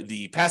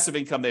 the passive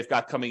income they've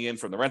got coming in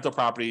from the rental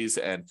properties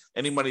and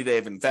any money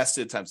they've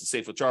invested times the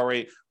safe withdrawal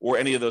rate, or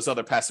any of those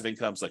other passive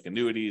incomes like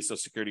annuities,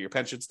 Social Security, or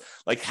pensions.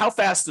 Like how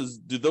fast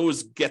do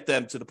those get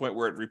them to the point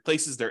where it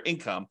replaces their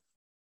income?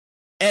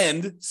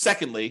 And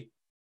secondly,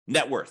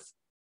 net worth.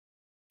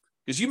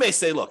 Because you may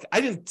say, look,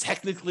 I didn't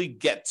technically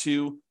get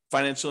to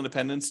financial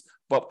independence,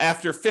 but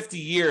after 50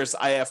 years,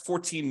 I have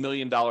 $14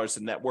 million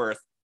in net worth.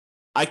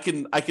 I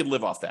can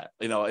live off that.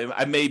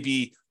 I may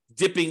be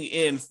dipping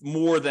in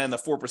more than the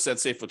 4%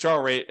 safe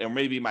withdrawal rate, or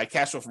maybe my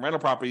cash flow from rental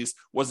properties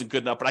wasn't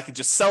good enough, but I could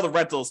just sell the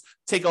rentals,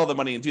 take all the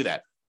money and do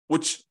that,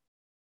 which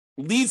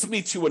leads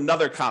me to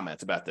another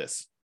comment about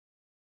this.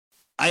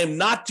 I am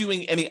not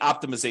doing any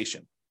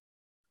optimization.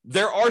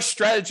 There are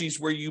strategies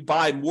where you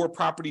buy more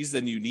properties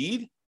than you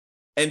need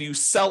and you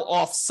sell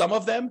off some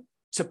of them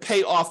to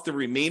pay off the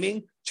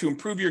remaining to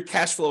improve your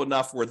cash flow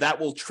enough where that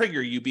will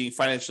trigger you being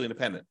financially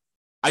independent.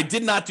 I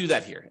did not do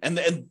that here. And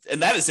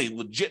that is a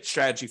legit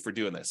strategy for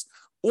doing this.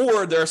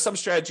 Or there are some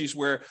strategies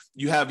where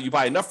you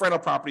buy enough rental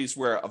properties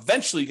where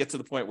eventually you get to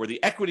the point where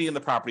the equity in the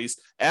properties,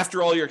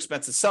 after all your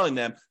expenses selling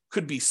them,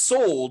 could be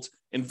sold,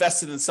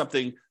 invested in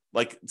something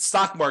like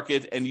stock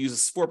market and use a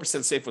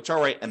 4% safe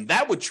withdrawal rate, and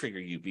that would trigger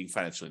you being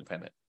financially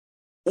independent.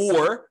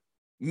 Or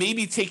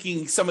maybe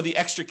taking some of the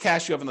extra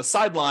cash you have on the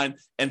sideline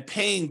and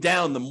paying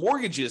down the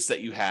mortgages that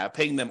you have,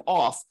 paying them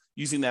off,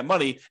 using that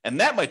money,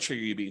 and that might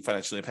trigger you being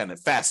financially independent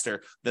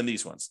faster than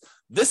these ones.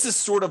 This is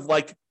sort of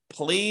like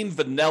plain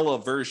vanilla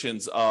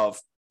versions of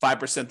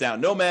 5%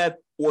 down nomad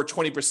or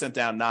 20%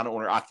 down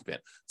non-owner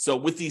occupant. So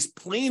with these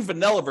plain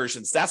vanilla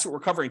versions, that's what we're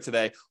covering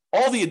today.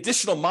 All the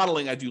additional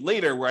modeling I do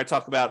later where I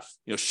talk about,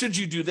 should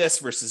you do this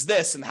versus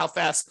this and how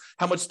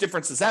much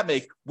difference does that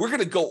make? We're going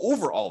to go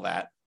over all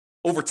that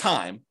over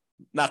time,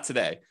 not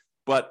today,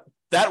 but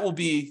that will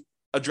be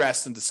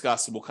addressed and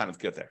discussed, and we'll kind of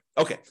get there.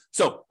 Okay,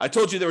 so I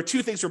told you there were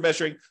two things we're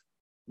measuring.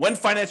 When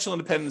financial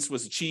independence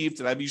was achieved,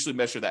 and I usually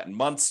measure that in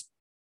months,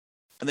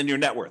 and then your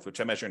net worth, which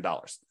I measure in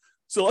dollars.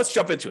 So let's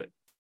jump into it.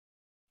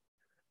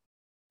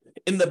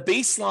 In the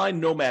baseline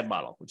nomad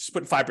model, which is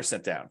putting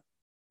 5% down,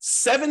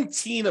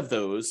 17 of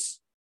those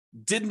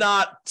did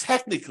not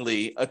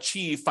technically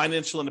achieve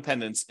financial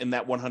independence in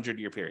that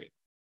 100-year period.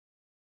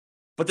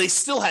 But they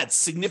still had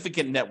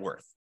significant net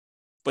worth.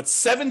 But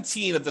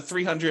 17 of the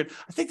 300,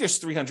 I think there's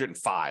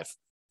 305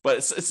 but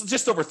it's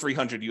just over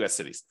 300 U.S.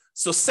 cities.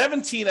 So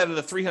 17 out of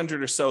the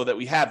 300 or so that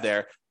we have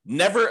there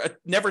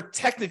never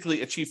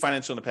technically achieved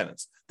financial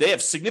independence. They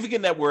have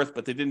significant net worth,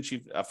 but they didn't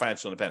achieve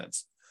financial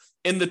independence.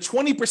 In the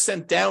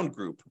 20% down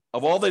group,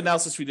 of all the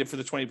analysis we did for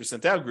the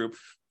 20% down group,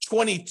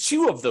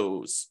 22 of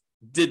those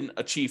didn't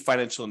achieve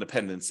financial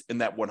independence in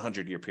that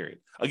 100-year period.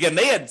 Again,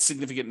 they had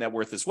significant net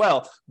worth as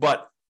well,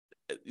 but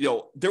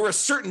there were a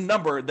certain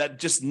number that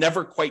just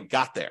never quite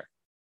got there.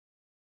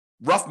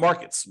 Rough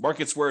markets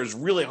where it's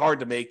really hard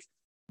to make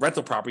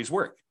rental properties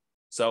work.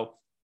 So,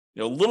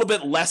 a little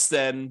bit less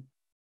than,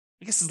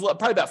 I guess it's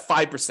probably about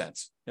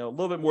 5%, a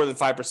little bit more than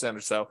 5%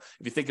 or so.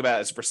 If you think about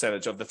it as a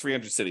percentage of the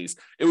 300 cities,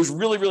 it was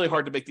really, really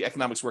hard to make the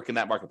economics work in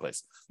that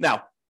marketplace.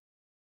 Now,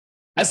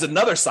 as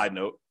another side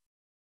note,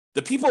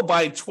 the people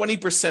buying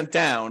 20%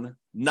 down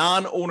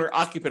non-owner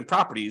occupant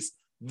properties,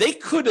 they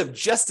could have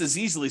just as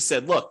easily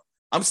said, look,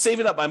 I'm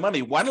saving up my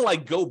money. Why don't I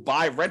go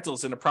buy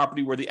rentals in a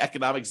property where the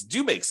economics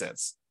do make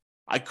sense?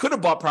 I could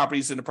have bought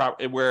properties in a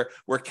property where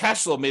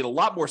cash flow made a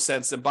lot more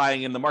sense than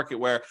buying in the market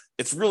where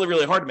it's really,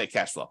 really hard to make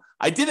cash flow.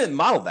 I didn't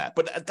model that,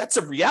 but that's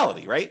a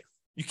reality, right?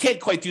 You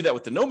can't quite do that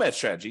with the nomad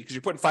strategy because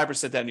you're putting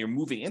 5% down and you're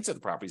moving into the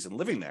properties and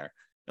living there.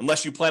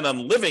 Unless you plan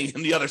on living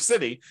in the other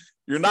city,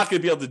 you're not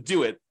going to be able to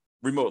do it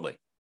remotely.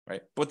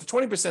 Right. But the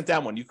 20%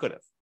 down one, you could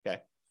have.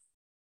 Okay.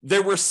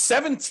 There were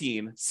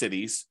 17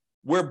 cities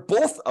where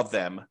both of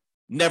them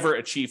never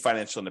achieved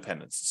financial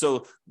independence.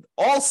 So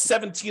all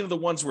 17 of the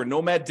ones where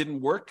nomad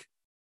didn't work,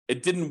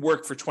 it didn't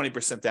work for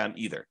 20% down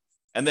either.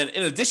 And then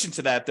in addition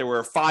to that, there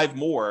were 5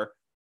 more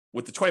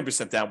with the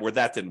 20% down where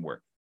that didn't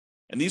work.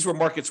 And these were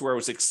markets where it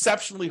was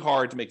exceptionally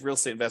hard to make real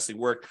estate investing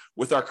work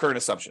with our current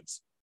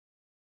assumptions.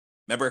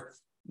 Remember,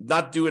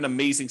 not doing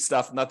amazing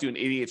stuff, not doing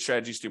 88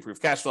 strategies to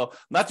improve cash flow,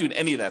 not doing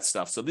any of that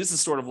stuff. So this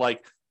is sort of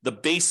like the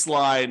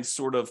baseline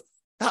sort of,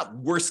 not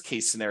worst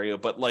case scenario,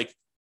 but like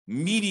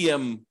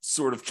medium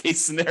sort of case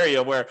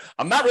scenario where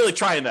I'm not really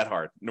trying that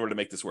hard in order to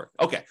make this work.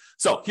 Okay,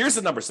 so here's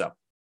the numbers though.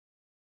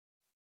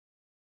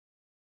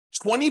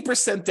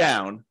 20%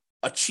 down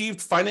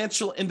achieved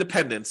financial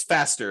independence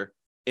faster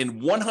in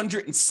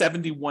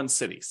 171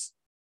 cities.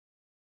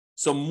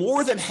 So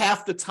more than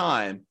half the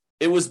time,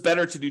 it was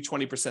better to do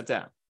 20%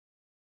 down.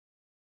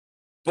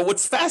 But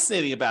what's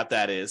fascinating about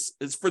that is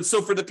for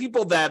the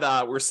people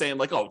that were saying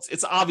like, oh,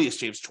 it's obvious,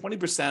 James,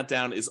 20%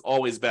 down is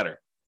always better.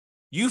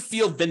 You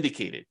feel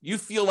vindicated. You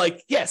feel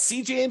like, yeah,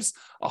 see, James,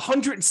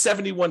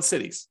 171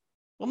 cities.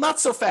 Well, not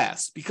so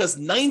fast because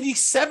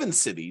 97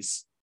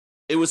 cities,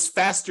 it was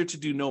faster to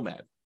do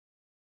nomad.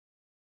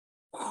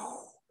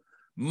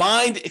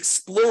 Mind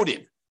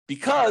exploded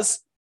because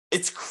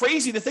it's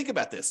crazy to think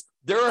about this.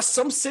 There are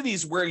some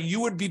cities where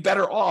you would be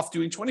better off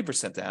doing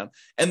 20% down,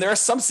 and there are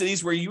some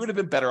cities where you would have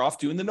been better off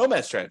doing the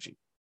nomad strategy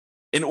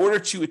in order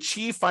to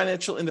achieve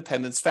financial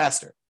independence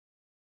faster.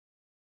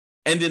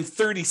 And in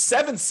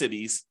 37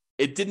 cities,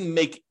 it didn't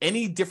make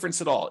any difference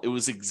at all. It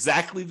was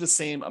exactly the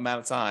same amount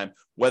of time,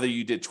 whether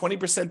you did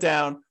 20%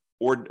 down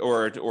or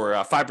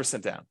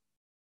 5% down.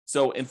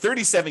 So in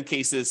 37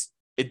 cases,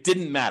 it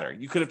didn't matter.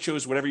 You could have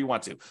chose whatever you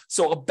want to.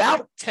 So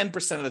about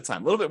 10% of the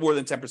time, a little bit more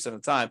than 10% of the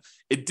time,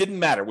 it didn't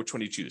matter which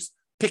one you choose.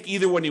 Pick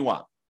either one you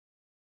want.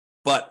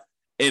 But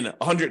in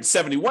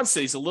 171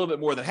 cities, a little bit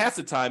more than half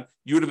the time,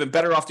 you would have been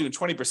better off doing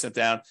 20%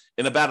 down.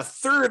 In about a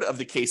third of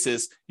the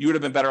cases, you would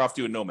have been better off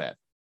doing nomad.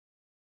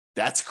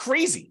 That's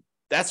crazy.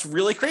 That's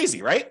really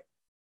crazy, right?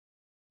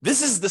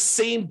 This is the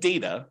same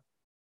data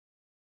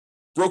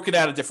broken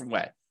out a different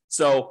way.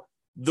 So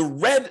the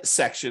red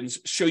sections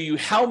show you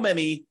how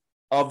many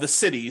of the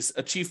cities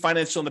achieve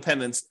financial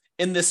independence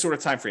in this sort of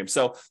time frame.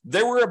 So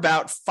there were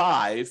about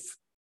 5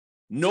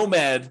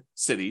 nomad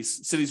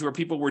cities where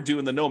people were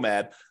doing the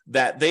nomad,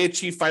 that they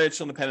achieved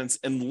financial independence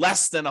in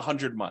less than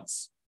 100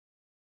 months.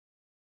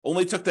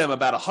 Only took them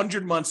about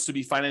 100 months to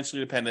be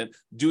financially independent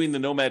doing the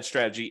nomad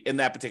strategy in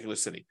that particular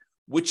city,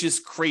 which is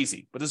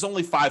crazy. But there's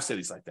only 5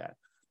 cities like that.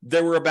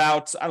 There were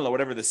about, I don't know,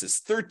 whatever this is,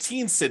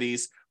 13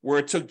 cities where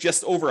it took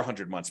just over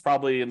 100 months,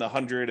 probably in the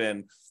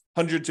 100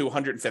 to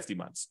 150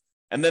 months.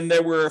 And then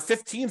there were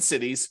 15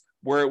 cities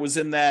where it was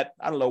in that,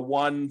 I don't know,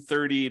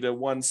 130 to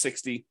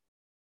 160,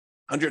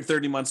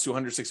 130 months to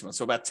 160 months.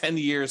 So about 10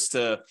 years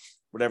to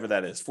whatever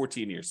that is,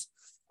 14 years,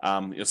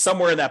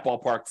 somewhere in that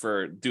ballpark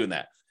for doing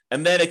that.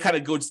 And then it kind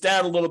of goes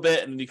down a little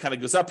bit and it kind of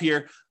goes up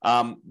here.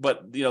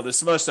 But there's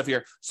some other stuff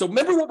here. So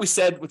remember what we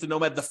said with the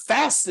nomad, the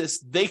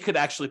fastest they could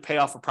actually pay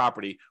off a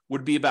property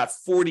would be about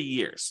 40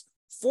 years.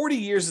 40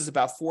 years is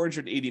about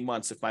 480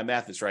 months, if my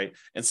math is right.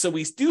 And so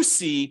we do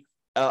see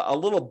a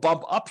little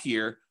bump up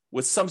here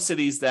with some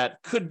cities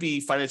that could be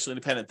financially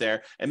independent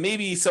there. And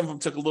maybe some of them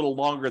took a little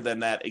longer than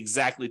that,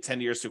 exactly 10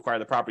 years to acquire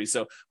the property.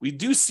 So we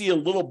do see a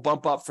little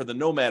bump up for the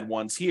nomad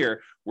ones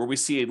here, where we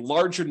see a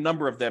larger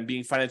number of them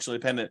being financially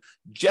independent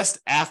just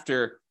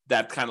after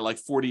that kind of like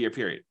 40-year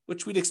period,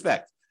 which we'd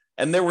expect.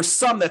 And there were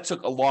some that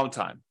took a long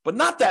time, but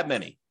not that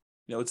many.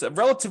 It's a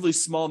relatively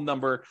small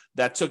number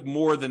that took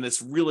more than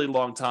this really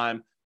long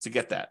time to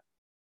get that.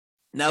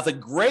 Now, the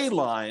gray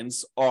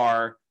lines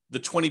are the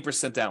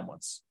 20% down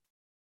ones.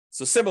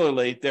 So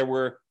similarly, there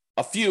were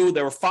a few,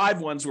 there were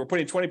 5 ones who were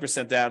putting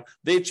 20% down.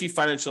 They achieved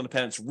financial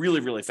independence really,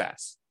 really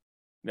fast.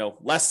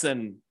 Less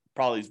than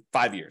probably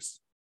 5 years.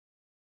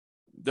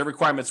 Their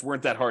requirements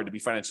weren't that hard to be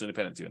financially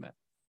independent doing that.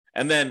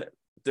 And then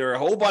there are a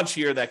whole bunch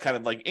here that kind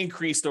of like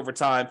increased over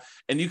time,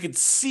 and you can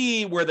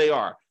see where they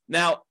are.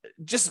 Now,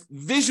 just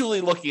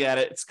visually looking at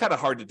it, it's kind of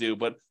hard to do,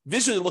 but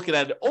visually looking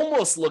at it, it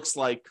almost looks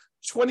like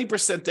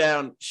 20%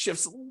 down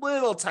shifts a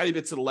little tiny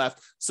bit to the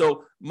left.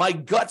 So my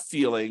gut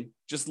feeling,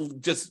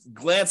 just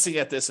glancing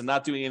at this and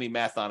not doing any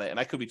math on it, and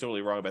I could be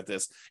totally wrong about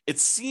this, it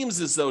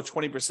seems as though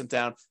 20%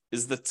 down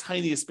is the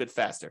tiniest bit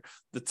faster,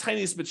 the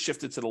tiniest bit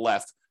shifted to the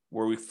left,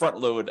 where we front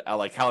load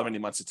like however many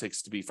months it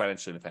takes to be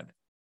financially independent.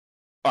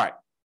 All right.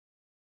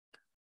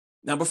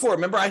 Now, before,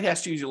 remember I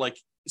asked you, you're like,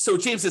 so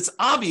James, it's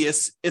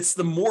obvious it's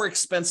the more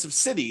expensive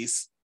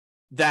cities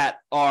that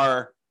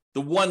are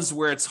the ones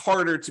where it's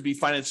harder to be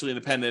financially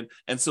independent.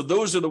 And so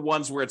those are the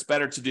ones where it's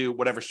better to do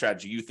whatever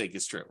strategy you think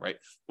is true, right?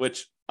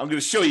 Which I'm going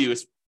to show you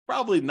is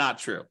probably not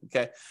true,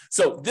 okay?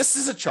 So this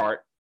is a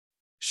chart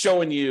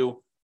showing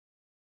you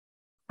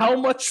how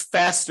much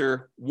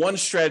faster one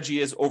strategy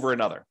is over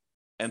another.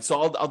 And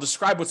so I'll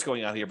describe what's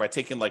going on here by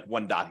taking like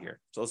one dot here.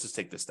 So let's just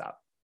take this dot.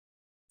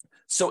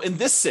 So in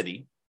this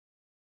city,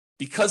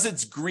 because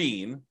it's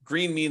green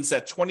means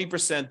that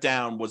 20%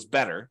 down was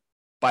better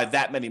by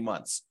that many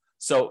months.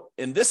 So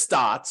in this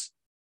dot,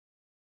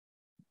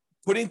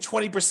 putting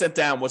 20%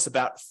 down was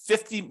about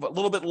a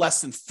little bit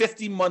less than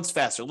 50 months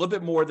faster, a little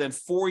bit more than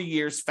 4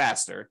 years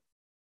faster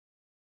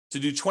to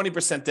do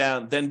 20%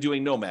 down than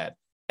doing Nomad.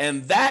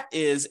 And that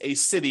is a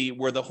city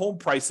where the home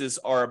prices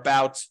are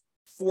about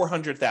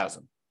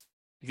 $400,000,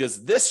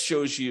 because this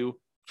shows you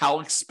how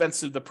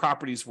expensive the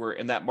properties were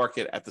in that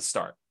market at the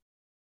start.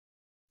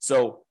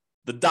 So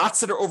the dots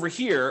that are over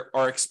here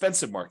are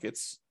expensive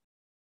markets.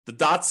 The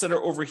dots that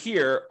are over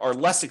here are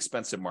less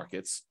expensive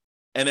markets.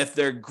 And if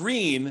they're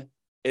green,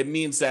 it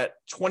means that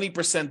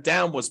 20%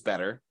 down was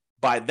better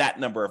by that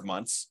number of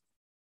months.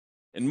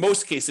 In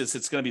most cases,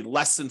 it's going to be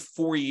less than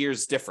 4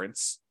 years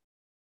difference.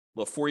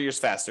 Well, 4 years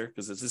faster,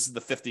 because this is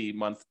the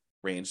 50-month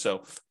range.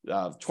 So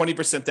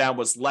 20% down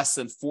was less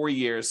than 4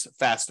 years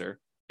faster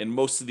in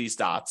most of these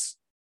dots,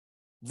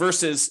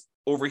 versus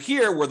over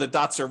here where the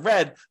dots are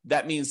red,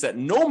 that means that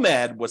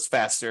Nomad was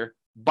faster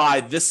by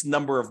this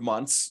number of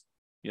months.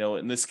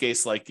 In this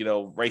case,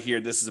 right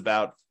here, this is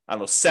about,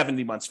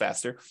 70 months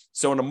faster.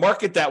 So in a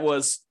market that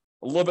was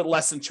a little bit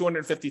less than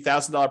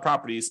 $250,000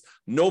 properties,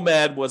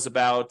 Nomad was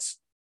about,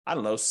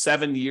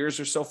 7 years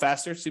or so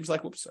faster. Seems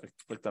like, whoops, I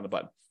clicked on the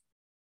button.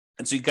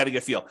 And so you got to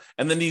get a feel.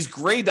 And then these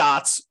gray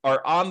dots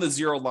are on the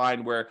zero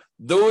line where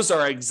those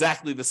are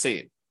exactly the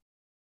same.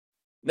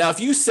 Now,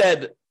 if you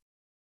said,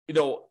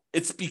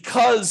 it's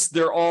because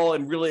they're all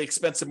in really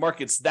expensive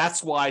markets,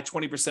 that's why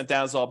 20%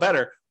 down is all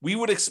better, we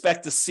would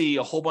expect to see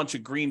a whole bunch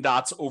of green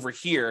dots over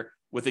here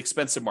with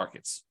expensive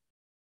markets.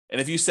 And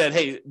if you said,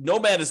 hey,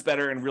 Nomad is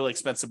better in really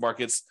expensive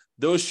markets,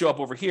 those show up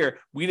over here,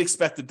 we'd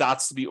expect the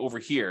dots to be over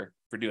here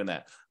for doing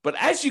that. But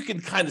as you can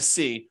kind of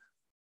see,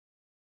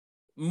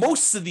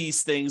 most of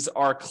these things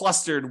are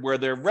clustered where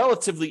they're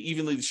relatively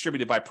evenly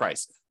distributed by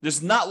price.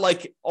 There's not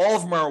like all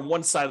of them are on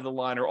one side of the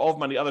line or all of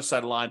them on the other side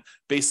of the line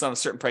based on a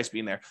certain price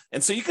being there.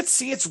 And so you could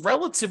see it's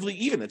relatively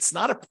even. It's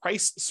not a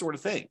price sort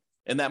of thing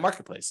in that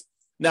marketplace.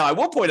 Now, I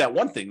will point out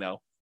one thing,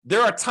 though.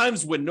 There are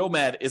times when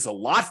Nomad is a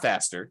lot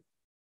faster,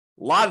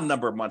 a lot of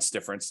number of months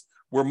difference,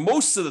 where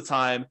most of the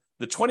time,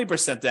 the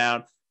 20%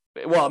 down,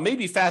 well, it may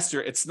be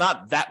faster. It's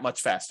not that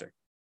much faster,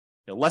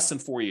 less than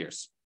 4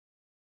 years.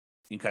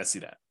 You can kind of see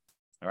that.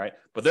 All right.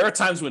 But there are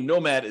times when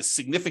Nomad is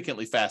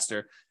significantly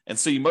faster. And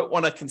so you might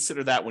want to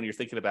consider that when you're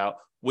thinking about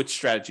which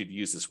strategy to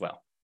use as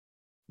well.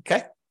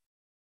 Okay. All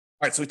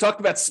right. So we talked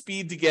about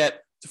speed to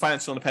get to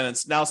financial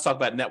independence. Now let's talk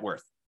about net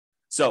worth.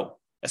 So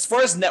as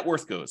far as net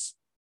worth goes,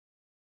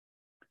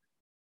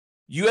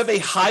 you have a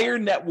higher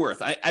net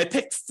worth. I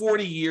picked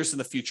 40 years in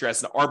the future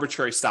as an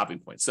arbitrary stopping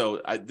point. So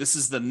this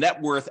is the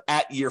net worth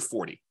at year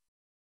 40.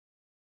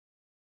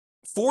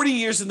 40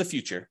 years in the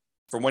future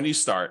from when you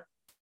start,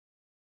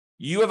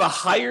 you have a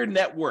higher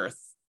net worth,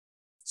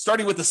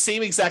 starting with the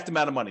same exact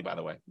amount of money, by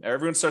the way.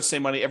 Everyone starts the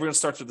same money. Everyone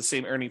starts with the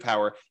same earning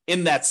power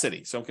in that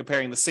city. So I'm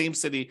comparing the same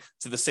city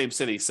to the same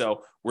city.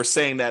 So we're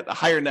saying that a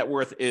higher net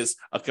worth is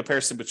a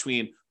comparison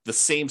between the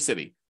same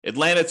city,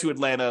 Atlanta to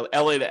Atlanta,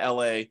 LA to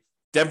LA,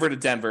 Denver to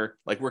Denver.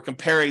 Like we're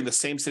comparing the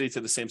same city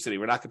to the same city.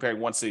 We're not comparing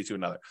one city to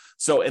another.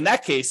 So in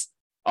that case,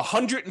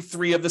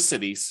 103 of the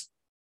cities,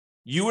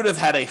 you would have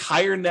had a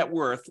higher net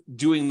worth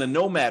doing the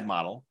Nomad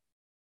model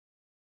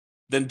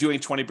than doing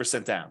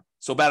 20% down.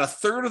 So about a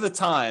third of the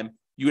time,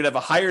 you would have a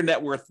higher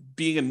net worth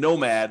being a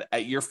Nomad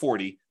at year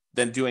 40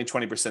 than doing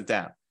 20%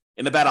 down.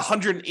 In about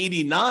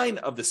 189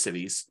 of the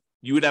cities,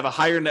 you would have a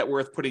higher net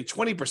worth putting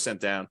 20%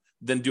 down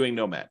than doing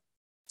Nomad.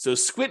 So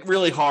squint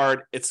really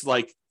hard. It's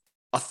like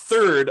a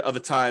third of the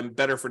time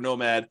better for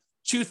Nomad,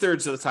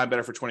 2/3 of the time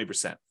better for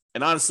 20%.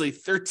 And honestly,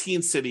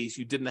 13 cities,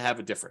 you didn't have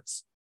a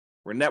difference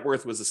where net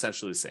worth was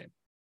essentially the same.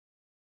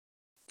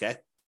 Okay.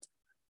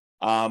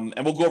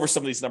 And we'll go over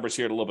some of these numbers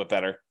here a little bit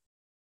better.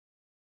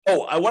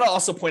 Oh, I want to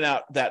also point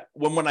out that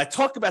when I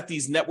talk about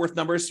these net worth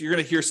numbers, you're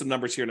going to hear some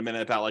numbers here in a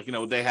minute about like,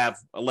 they have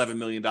 $11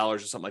 million or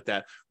something like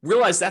that.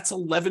 Realize that's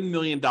 $11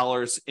 million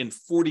in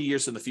 40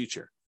 years in the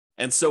future.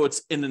 And so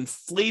it's an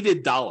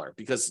inflated dollar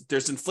because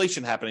there's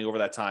inflation happening over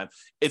that time.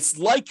 It's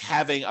like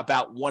having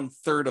about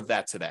 1/3 of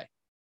that today.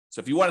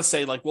 So if you want to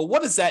say like, well,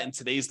 what is that in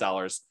today's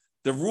dollars?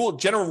 The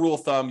general rule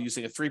of thumb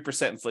using a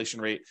 3% inflation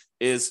rate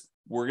is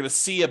we're going to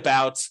see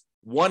about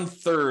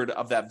 1/3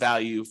 of that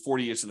value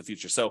 40 years in the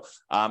future. So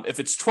if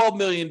it's $12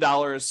 million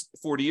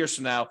 40 years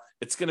from now,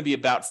 it's going to be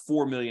about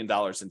 $4 million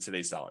in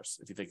today's dollars,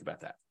 if you think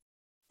about that.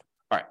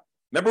 All right.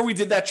 Remember we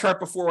did that chart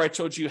before where I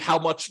told you how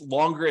much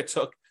longer it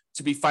took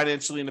to be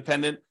financially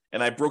independent?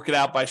 And I broke it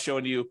out by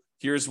showing you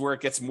here's where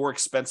it gets more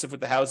expensive with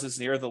the houses,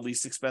 and here are the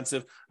least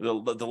expensive, the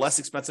less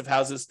expensive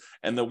houses.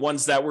 And the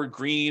ones that were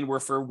green were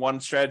for one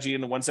strategy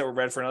and the ones that were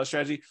red for another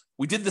strategy.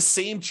 We did the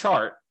same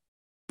chart,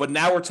 but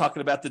now we're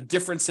talking about the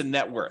difference in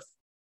net worth.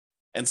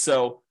 And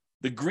so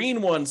the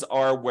green ones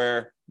are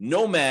where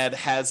Nomad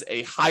has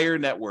a higher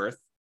net worth,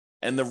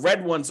 and the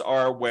red ones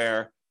are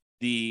where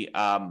the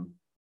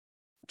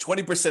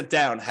 20%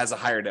 down has a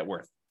higher net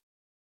worth.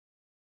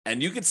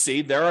 And you can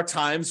see there are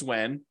times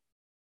when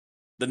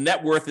the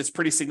net worth is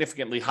pretty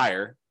significantly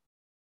higher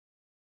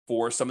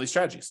for some of these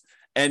strategies.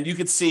 And you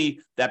can see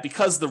that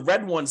because the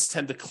red ones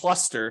tend to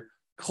cluster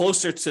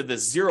closer to the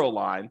zero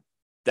line,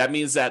 that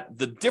means that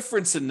the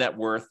difference in net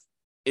worth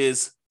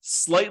is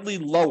slightly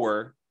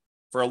lower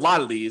for a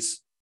lot of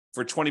these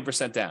for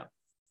 20% down.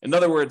 In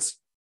other words,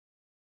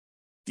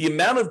 the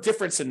amount of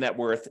difference in net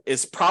worth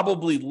is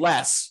probably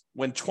less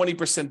when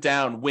 20%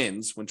 down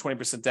wins, when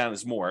 20% down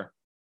is more.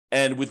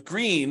 And with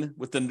green,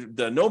 with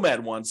the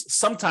Nomad ones,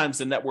 sometimes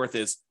the net worth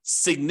is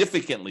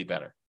significantly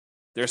better.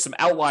 There are some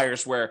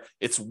outliers where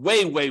it's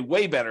way, way,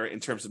 way better in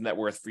terms of net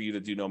worth for you to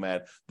do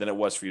Nomad than it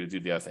was for you to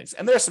do the other things.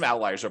 And there are some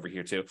outliers over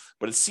here too,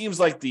 but it seems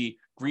like the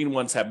green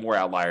ones have more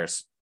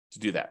outliers to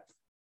do that.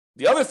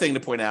 The other thing to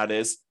point out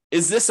is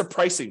this a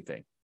pricing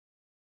thing?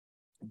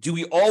 Do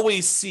we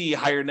always see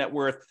higher net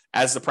worth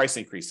as the price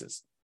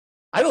increases?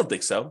 I don't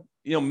think so.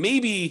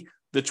 Maybe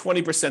the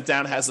 20%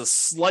 down has a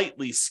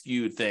slightly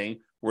skewed thing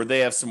where they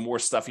have some more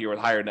stuff here with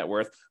higher net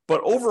worth.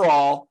 But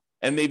overall,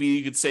 and maybe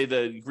you could say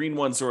the green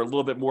ones are a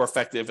little bit more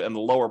effective in the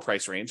lower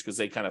price range because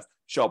they kind of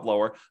show up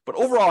lower. But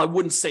overall, I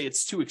wouldn't say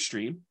it's too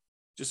extreme.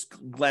 Just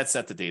glance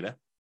at the data.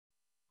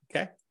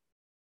 Okay.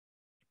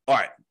 All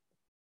right.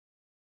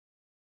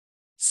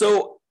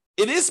 So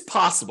it is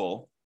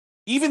possible,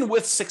 even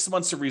with 6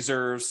 months of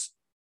reserves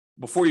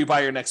before you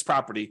buy your next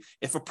property,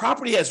 if a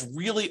property has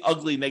really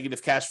ugly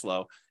negative cash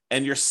flow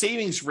and your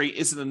savings rate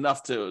isn't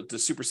enough to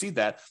supersede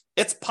that,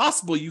 it's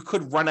possible you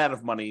could run out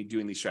of money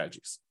doing these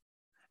strategies.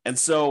 And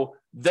so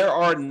there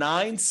are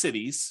 9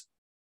 cities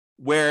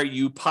where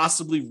you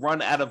possibly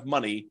run out of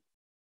money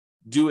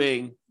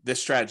doing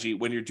this strategy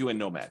when you're doing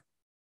Nomad.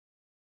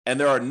 And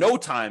there are no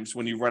times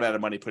when you run out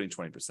of money putting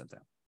 20%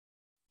 down.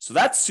 So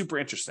that's super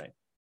interesting.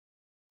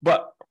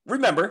 But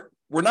remember,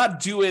 we're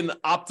not doing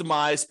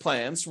optimized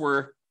plans.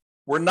 We're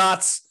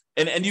not,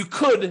 and you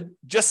could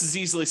just as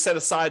easily set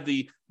aside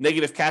the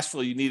negative cash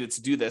flow you needed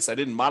to do this. I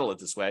didn't model it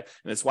this way,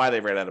 and it's why they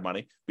ran out of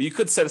money. But you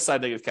could set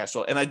aside negative cash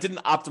flow, and I didn't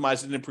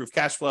optimize it and improve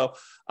cash flow.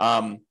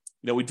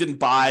 We didn't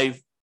buy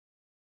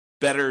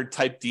better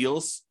type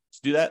deals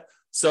to do that.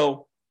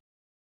 So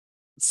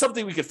it's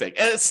something we could fake,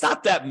 and it's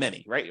not that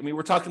many, right? I mean,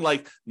 we're talking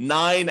like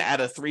 9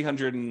 out of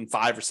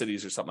 305 or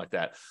cities or something like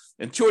that.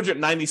 And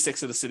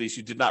 296 of the cities,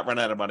 you did not run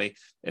out of money,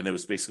 and it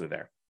was basically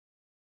there.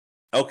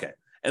 Okay.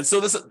 And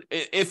so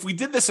if we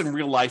did this in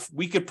real life,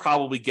 we could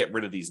probably get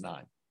rid of these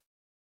 9.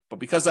 But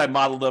because I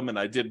modeled them and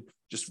I did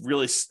just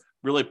really,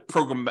 really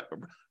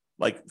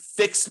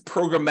fixed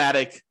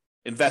programmatic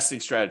investing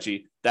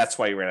strategy, that's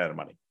why you ran out of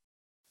money.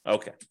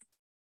 Okay.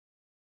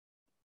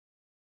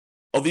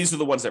 Oh, these are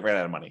the ones that ran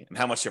out of money and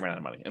how much they ran out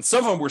of money. And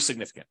some of them were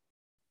significant,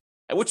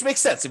 which makes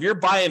sense. If you're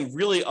buying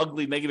really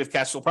ugly negative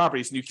cash flow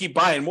properties and you keep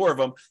buying more of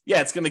them,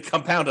 yeah, it's going to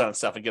compound on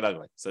itself and get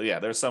ugly. So yeah,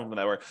 there's some of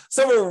them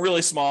some of them were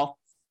really small.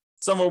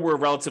 Some of them were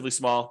relatively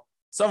small.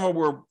 Some of them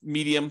were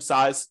medium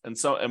size. And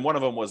one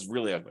of them was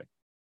really ugly.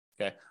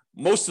 Okay.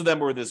 Most of them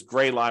were this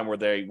gray line where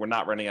they were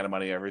not running out of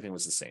money. Everything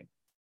was the same.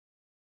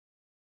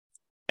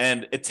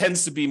 And it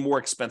tends to be more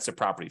expensive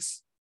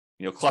properties,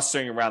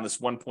 clustering around this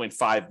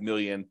 1.5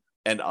 million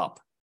and up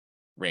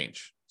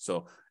range.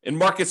 So in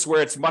markets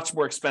where it's much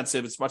more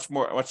expensive, it's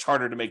much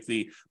harder to make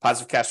the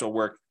positive cash flow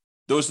work.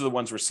 Those are the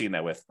ones we're seeing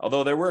that with.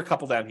 Although there were a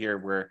couple down here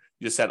where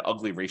you just had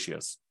ugly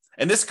ratios.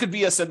 And this could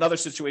be another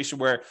situation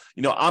where,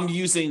 I'm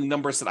using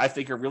numbers that I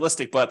think are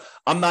realistic, but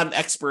I'm not an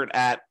expert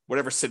at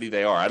whatever city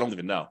they are. I don't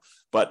even know.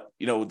 But,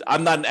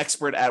 I'm not an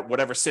expert at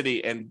whatever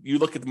city. And you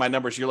look at my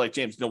numbers, you're like,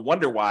 James, no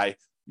wonder why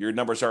your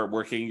numbers aren't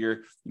working. Your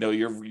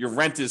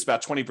rent is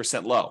about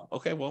 20% low.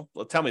 Okay, well,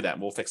 tell me that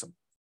and we'll fix them.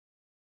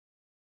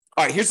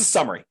 All right, here's the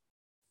summary.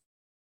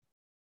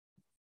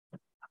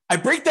 I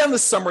break down the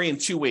summary in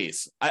two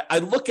ways. I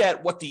look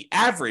at what the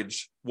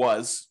average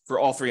was for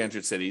all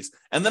 300 cities,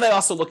 and then I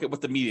also look at what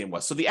the median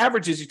was. So the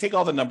average is you take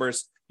all the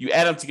numbers, you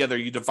add them together,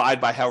 you divide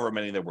by however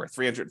many there were,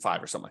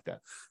 305 or something like that.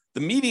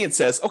 The median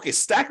says, okay,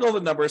 stack all the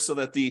numbers so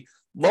that the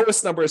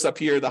lowest number is up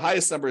here, the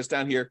highest number is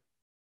down here,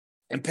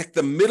 and pick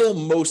the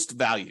middlemost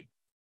value.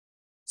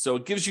 So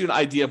it gives you an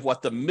idea of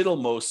what the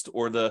middlemost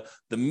or the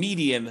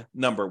median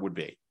number would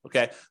be.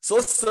 Okay, so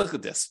let's look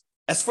at this.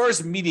 As far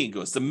as median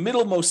goes, the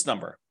middlemost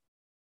number,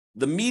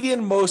 the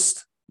median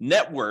most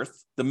net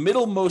worth, the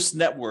middlemost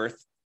net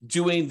worth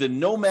doing the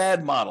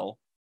Nomad model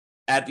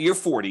at year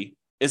 40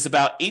 is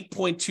about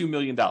 $8.2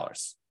 million.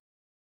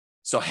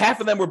 So half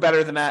of them were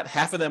better than that,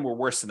 half of them were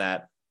worse than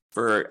that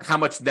for how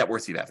much net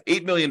worth you'd have.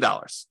 $8 million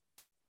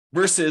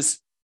versus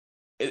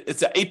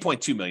it's at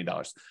 $8.2 million.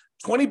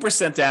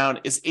 20% down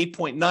is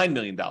 $8.9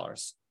 million.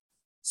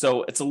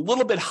 So it's a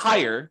little bit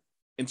higher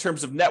in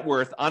terms of net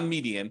worth on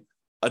median,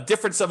 a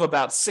difference of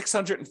about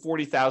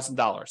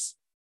 $640,000.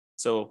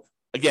 So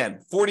again,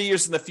 40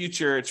 years in the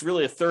future, it's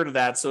really a third of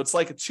that. So it's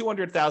like a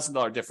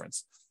 $200,000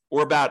 difference,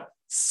 or about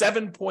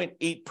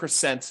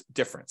 7.8%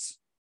 difference.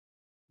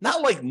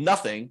 Not like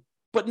nothing,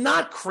 but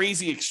not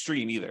crazy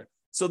extreme either.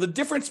 So the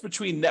difference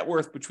between net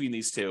worth between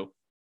these two,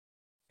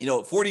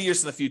 40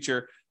 years in the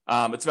future,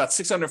 it's about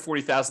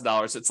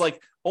 $640,000. It's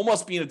like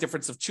almost being a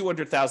difference of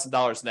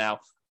 $200,000 now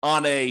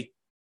on a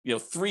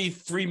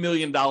 $3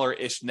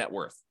 million-ish net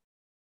worth.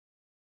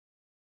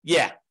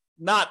 Yeah,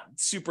 not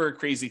super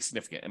crazy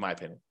significant in my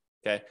opinion.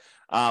 Okay,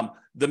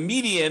 the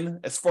median,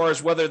 as far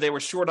as whether they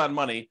were short on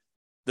money,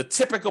 the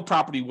typical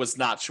property was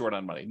not short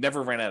on money,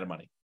 never ran out of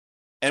money,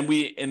 and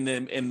we in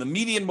the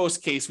median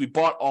most case we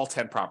bought all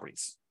 10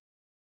 properties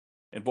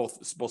in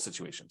both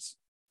situations.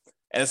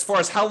 And as far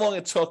as how long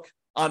it took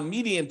on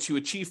median to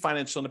achieve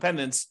financial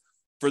independence,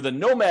 for the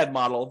Nomad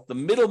model, the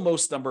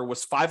middlemost number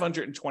was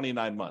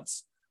 529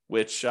 months,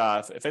 which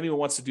if anyone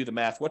wants to do the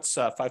math, what's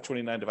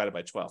 529 divided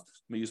by 12?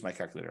 Let me use my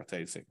calculator. I'll tell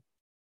you in a second.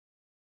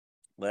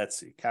 Let's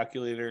see,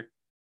 calculator,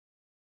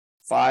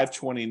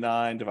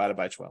 529 divided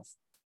by 12.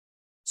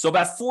 So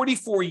about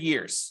 44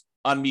 years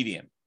on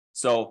median.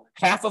 So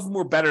half of them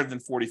were better than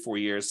 44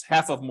 years,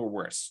 half of them were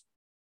worse.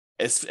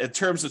 In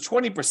terms of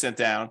 20%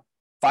 down,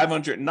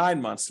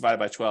 509 months divided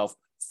by 12,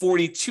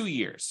 42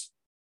 years,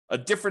 a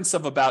difference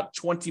of about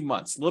 20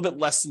 months, a little bit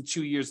less than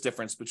 2 years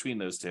difference between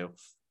those two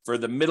for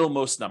the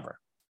middlemost number.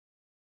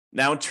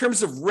 Now, in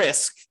terms of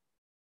risk,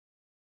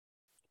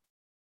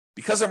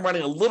 because I'm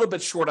running a little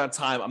bit short on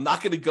time, I'm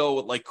not going to go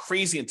like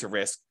crazy into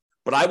risk,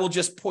 but I will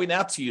just point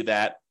out to you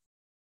that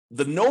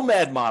the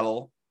Nomad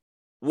model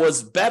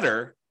was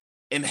better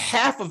in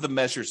half of the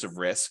measures of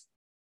risk,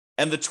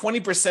 and the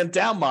 20%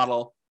 down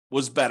model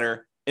was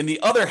better in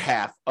the other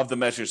half of the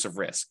measures of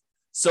risk.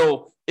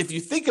 So if you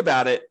think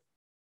about it,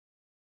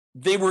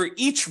 they were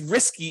each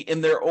risky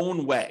in their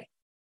own way.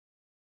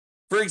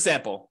 For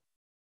example,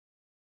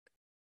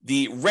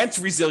 the rent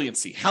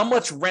resiliency, how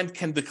much rent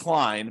can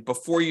decline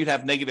before you'd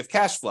have negative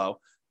cash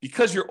flow?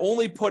 Because you're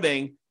only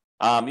putting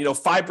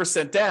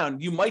 5% down,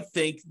 you might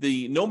think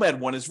the Nomad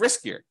one is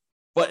riskier.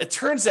 But it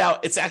turns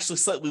out it's actually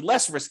slightly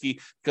less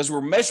risky because we're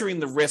measuring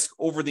the risk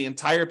over the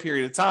entire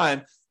period of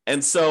time.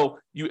 And so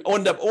you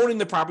end up owning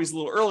the properties a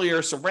little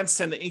earlier, so rents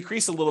tend to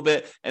increase a little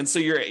bit. And so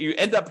you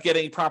end up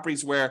getting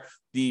properties where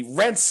the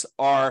rents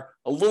are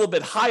a little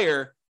bit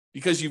higher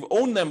because you've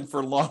owned them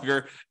for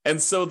longer.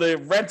 And so the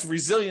rent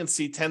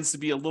resiliency tends to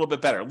be a little bit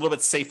better, a little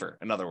bit safer,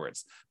 in other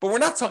words. But we're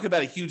not talking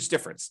about a huge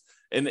difference.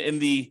 In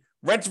the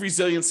rent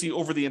resiliency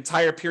over the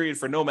entire period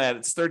for Nomad,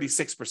 it's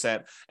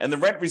 36%. And the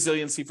rent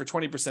resiliency for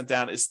 20%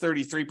 down is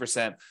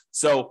 33%.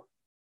 So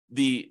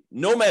the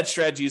Nomad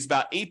strategy is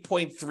about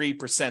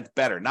 8.3%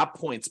 better, not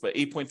points, but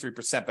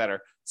 8.3%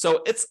 better.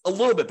 So it's a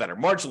little bit better,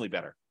 marginally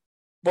better.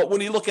 But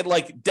when you look at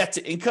like debt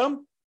to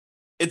income,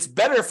 it's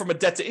better from a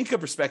debt to income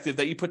perspective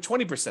that you put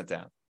 20%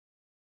 down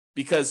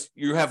because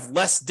you have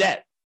less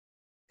debt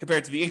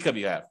compared to the income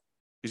you have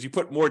because you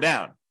put more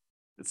down.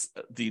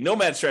 The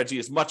Nomad strategy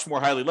is much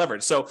more highly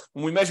leveraged. So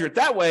when we measure it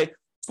that way,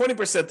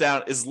 20%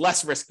 down is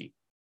less risky.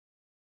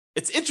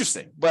 It's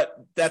interesting, but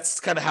that's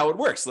kind of how it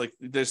works. Like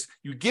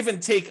you give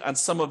and take on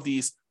some of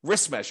these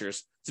risk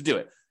measures to do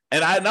it.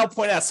 And I'll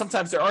point out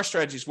sometimes there are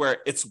strategies where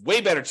it's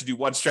way better to do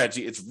one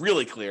strategy. It's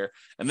really clear.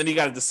 And then you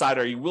got to decide,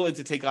 are you willing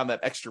to take on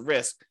that extra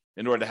risk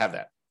in order to have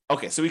that?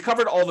 Okay, so we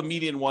covered all the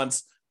median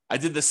ones. I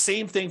did the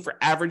same thing for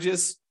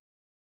averages.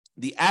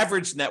 The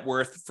average net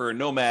worth for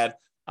Nomad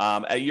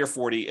at year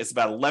 40 is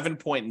about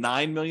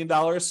 $11.9 million.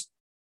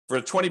 For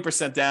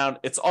 20% down,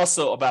 it's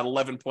also about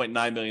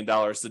 $11.9 million.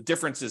 The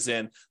difference is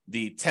in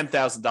the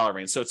 $10,000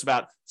 range. So it's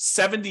about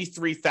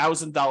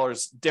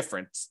 $73,000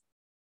 difference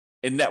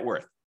in net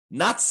worth.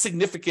 Not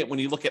significant when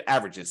you look at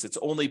averages. It's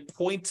only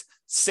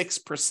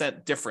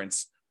 0.6%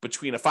 difference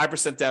between a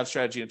 5% down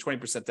strategy and a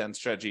 20% down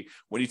strategy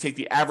when you take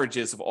the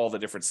averages of all the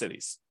different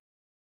cities.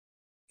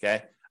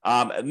 Okay.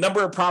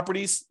 Number of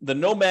properties, the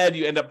Nomad,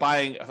 you end up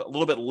buying a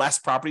little bit less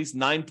properties,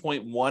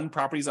 9.1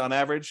 properties on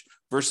average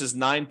versus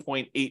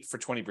 9.8 for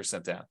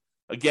 20% down.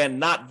 Again,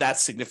 not that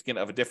significant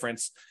of a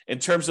difference. In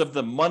terms of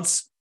the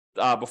months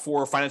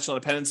before financial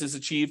independence is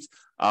achieved,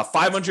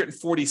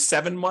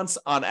 547 months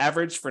on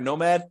average for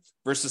Nomad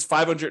versus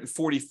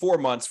 544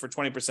 months for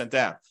 20%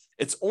 down.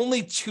 It's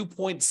only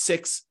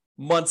 2.6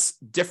 months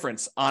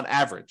difference on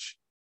average.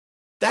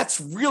 That's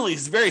really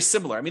very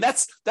similar. I mean,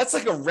 that's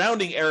like a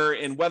rounding error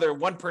in whether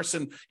one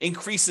person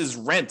increases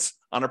rent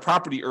on a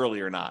property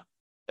early or not.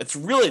 It's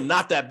really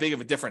not that big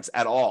of a difference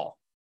at all.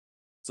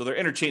 So they're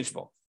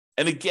interchangeable.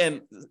 And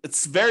again,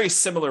 it's very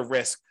similar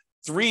risk.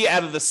 3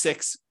 out of the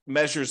 6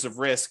 measures of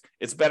risk,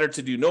 it's better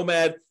to do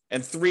Nomad,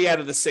 and 3 out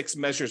of the 6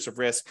 measures of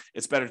risk,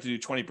 it's better to do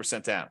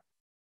 20% down.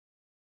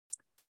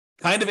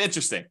 Kind of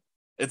interesting.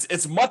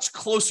 It's much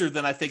closer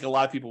than I think a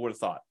lot of people would have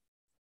thought.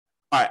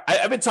 All right,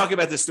 I've been talking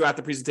about this throughout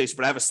the presentation,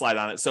 but I have a slide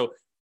on it. So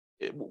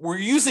we're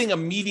using a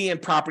median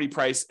property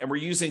price, and we're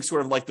using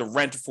sort of like the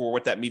rent for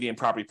what that median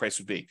property price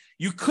would be.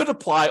 You could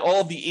apply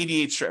all of the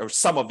 88, or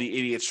some of the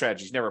 88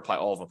 strategies, never apply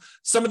all of them.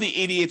 Some of the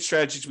 88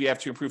 strategies we have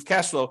to improve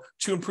cash flow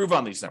to improve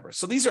on these numbers.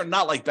 So these are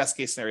not like best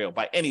case scenario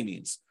by any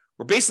means.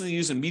 We're basically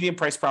using median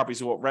price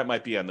properties and what rent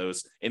might be on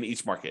those in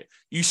each market.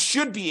 You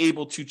should be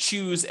able to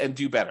choose and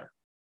do better.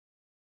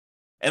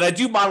 And I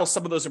do model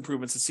some of those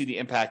improvements and see the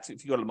impact.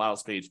 If you go to the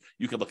models page,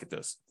 you can look at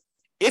those.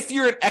 If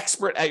you're an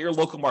expert at your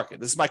local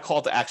market, this is my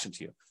call to action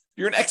to you. If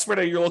you're an expert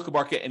at your local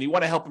market and you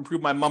want to help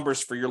improve my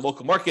numbers for your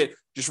local market,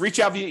 just reach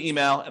out via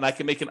email and I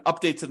can make an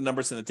update to the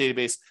numbers in the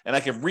database and I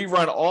can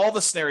rerun all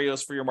the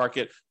scenarios for your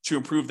market to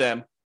improve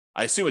them.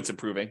 I assume it's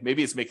improving.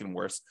 Maybe it's making them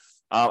worse.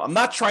 I'm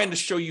not trying to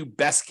show you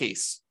best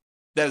case.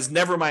 That is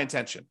never my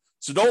intention.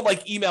 So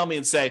don't email me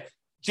and say,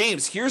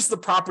 James, here's the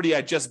property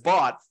I just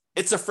bought.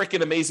 It's a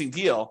freaking amazing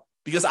deal,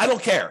 because I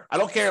don't care. I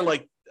don't care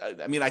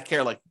I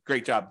care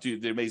great job,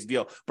 dude, the amazing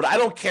deal. But I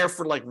don't care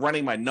for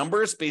running my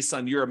numbers based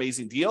on your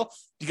amazing deal,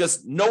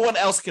 because no one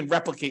else can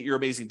replicate your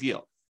amazing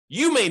deal.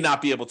 You may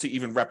not be able to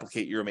even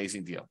replicate your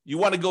amazing deal. You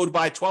want to go to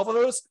buy 12 of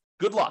those?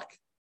 Good luck.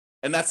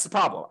 And that's the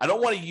problem. I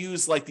don't want to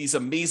use these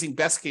amazing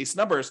best case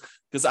numbers,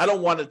 because I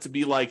don't want it to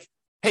be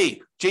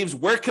hey, James,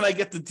 where can I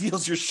get the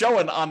deals you're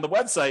showing on the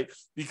website?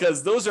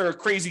 Because those are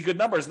crazy good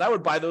numbers. And I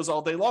would buy those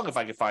all day long if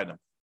I could find them.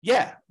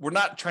 Yeah, we're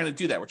not trying to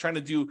do that. We're trying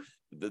to do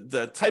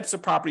the types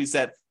of properties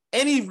that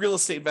any real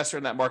estate investor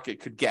in that market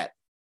could get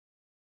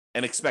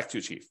and expect to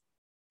achieve.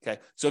 Okay,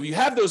 so if you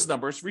have those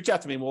numbers, reach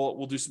out to me and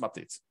we'll do some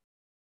updates.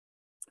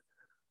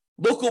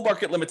 Local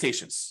market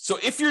limitations. So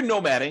if you're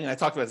nomading, and I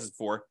talked about this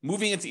before,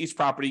 moving into each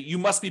property, you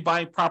must be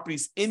buying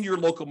properties in your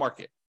local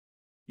market.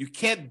 You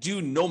can't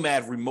do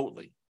nomad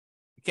remotely.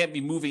 You can't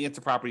be moving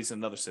into properties in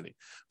another city.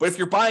 But if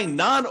you're buying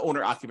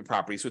non-owner occupant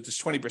properties, which is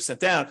 20%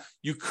 down,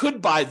 you could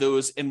buy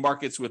those in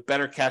markets with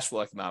better cash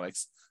flow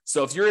economics.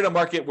 So if you're in a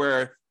market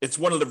where it's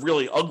one of the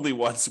really ugly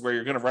ones where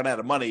you're going to run out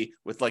of money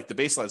with the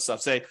baseline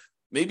stuff, say,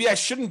 maybe I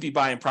shouldn't be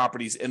buying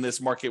properties in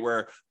this market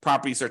where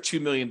properties are $2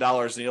 million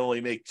and you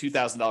only make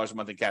 $2,000 a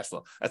month in cash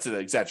flow. That's an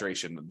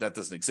exaggeration. That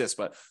doesn't exist,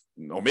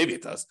 or maybe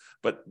it does.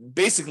 But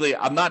basically,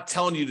 I'm not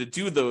telling you to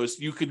do those.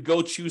 You could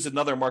go choose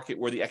another market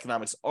where the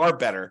economics are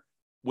better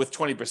with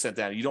 20%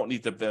 down. You don't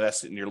need to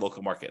invest in your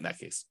local market in that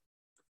case.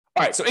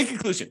 All right, so in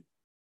conclusion,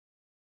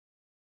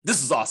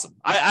 this is awesome.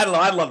 I don't know.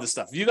 I love this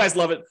stuff. If you guys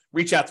love it,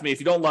 reach out to me. If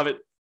you don't love it,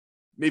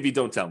 maybe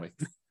don't tell me,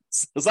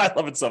 because I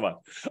love it so much.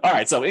 All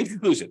right, so in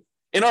conclusion,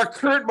 in our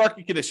current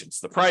market conditions,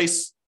 the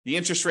price, the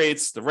interest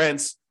rates, the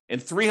rents, in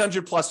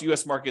 300 plus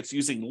U.S. markets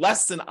using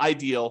less than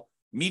ideal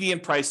median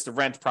price to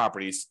rent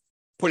properties,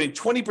 putting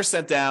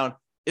 20% down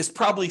is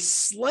probably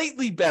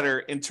slightly better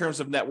in terms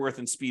of net worth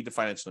and speed to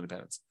financial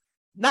independence.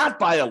 Not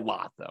by a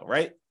lot, though,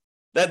 right?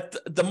 That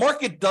the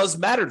market does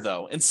matter,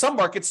 though. In some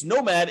markets,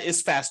 Nomad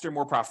is faster,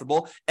 more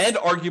profitable, and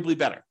arguably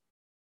better.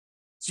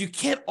 So you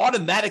can't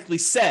automatically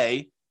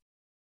say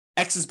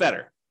X is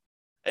better.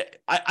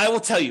 I will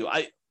tell you,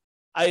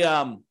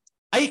 I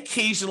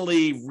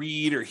occasionally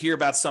read or hear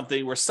about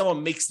something where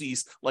someone makes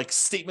these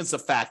statements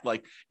of fact,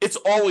 it's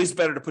always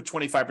better to put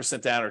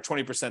 25% down or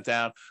 20%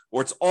 down,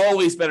 or it's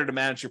always better to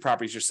manage your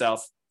properties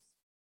yourself.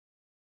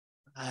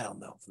 I don't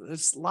know.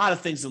 There's a lot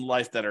of things in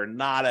life that are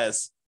not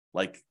as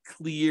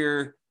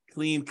clear,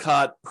 clean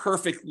cut,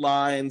 perfect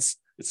lines.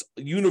 It's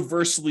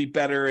universally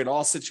better in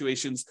all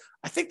situations.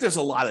 I think there's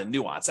a lot of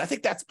nuance. I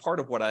think that's part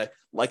of what I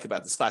like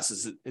about this class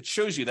is it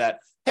shows you that,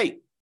 hey,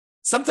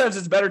 sometimes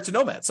it's better to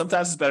nomad.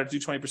 Sometimes it's better to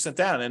do 20%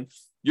 down, and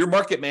your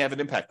market may have an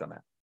impact on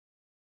that.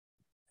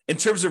 In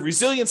terms of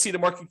resiliency to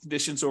market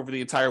conditions over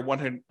the entire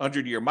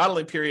 100-year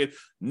modeling period,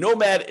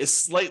 nomad is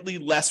slightly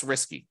less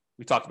risky.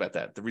 We talked about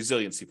that, the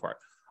resiliency part.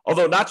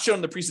 Although not shown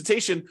in the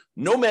presentation,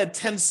 nomad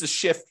tends to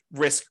shift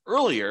risk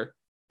earlier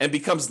and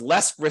becomes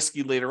less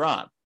risky later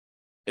on.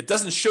 It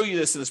doesn't show you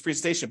this in this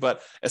presentation,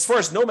 but as far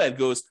as nomad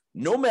goes,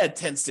 nomad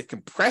tends to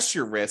compress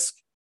your risk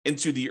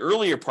into the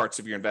earlier parts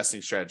of your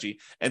investing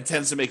strategy and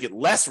tends to make it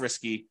less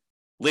risky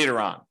later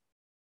on.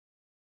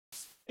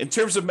 In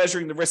terms of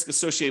measuring the risk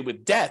associated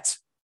with debt,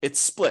 it's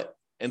split.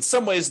 In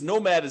some ways,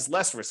 Nomad is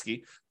less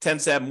risky,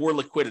 tends to have more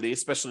liquidity,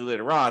 especially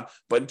later on.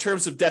 But in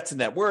terms of debt to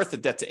net worth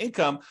and debt to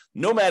income,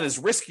 Nomad is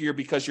riskier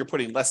because you're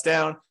putting less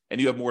down and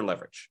you have more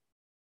leverage.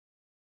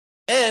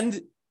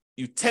 And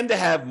you tend to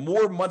have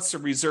more months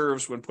of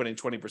reserves when putting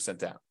 20%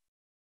 down.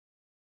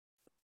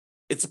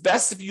 It's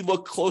best if you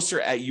look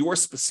closer at your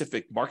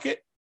specific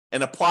market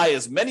and apply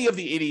as many of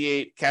the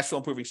 88 cash flow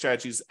improving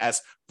strategies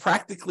as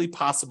practically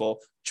possible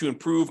to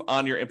improve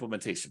on your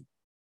implementation.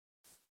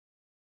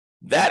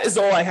 That is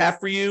all I have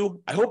for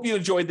you. I hope you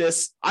enjoyed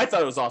this. I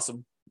thought it was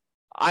awesome.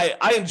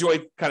 I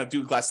enjoyed kind of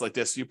doing classes like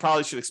this. You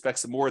probably should expect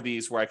some more of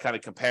these where I kind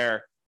of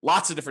compare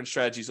lots of different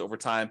strategies over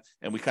time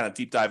and we kind of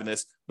deep dive in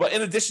this. But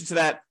in addition to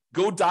that,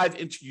 go dive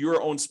into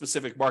your own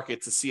specific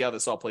market to see how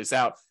this all plays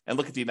out and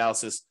look at the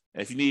analysis.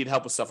 And if you need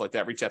help with stuff like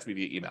that, reach out to me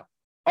via email.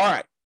 All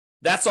right.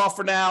 That's all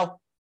for now.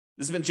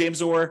 This has been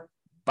James Orr.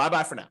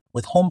 Bye-bye for now.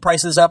 With home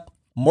prices up,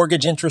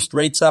 mortgage interest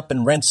rates up,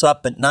 and rents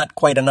up, but not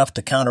quite enough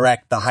to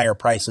counteract the higher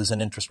prices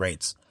and interest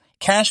rates,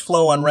 cash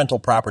flow on rental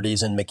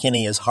properties in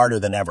McKinney is harder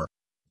than ever.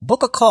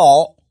 Book a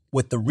call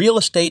with the Real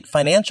Estate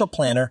Financial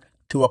Planner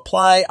to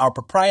apply our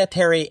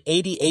proprietary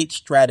 88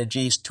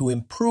 strategies to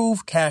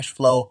improve cash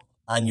flow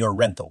on your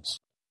rentals.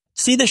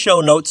 See the show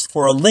notes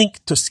for a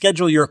link to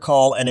schedule your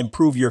call and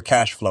improve your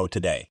cash flow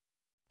today.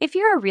 If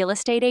you're a real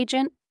estate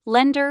agent,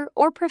 lender,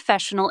 or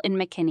professional in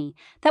McKinney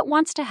that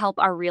wants to help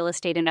our real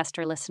estate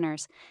investor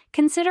listeners,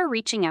 consider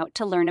reaching out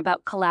to learn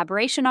about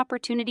collaboration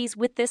opportunities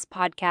with this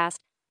podcast.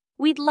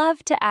 We'd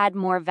love to add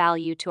more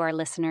value to our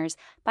listeners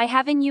by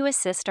having you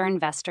assist our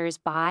investors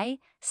buy,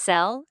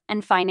 sell,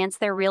 and finance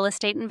their real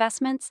estate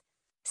investments.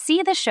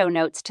 See the show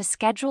notes to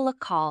schedule a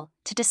call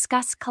to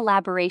discuss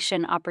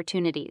collaboration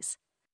opportunities.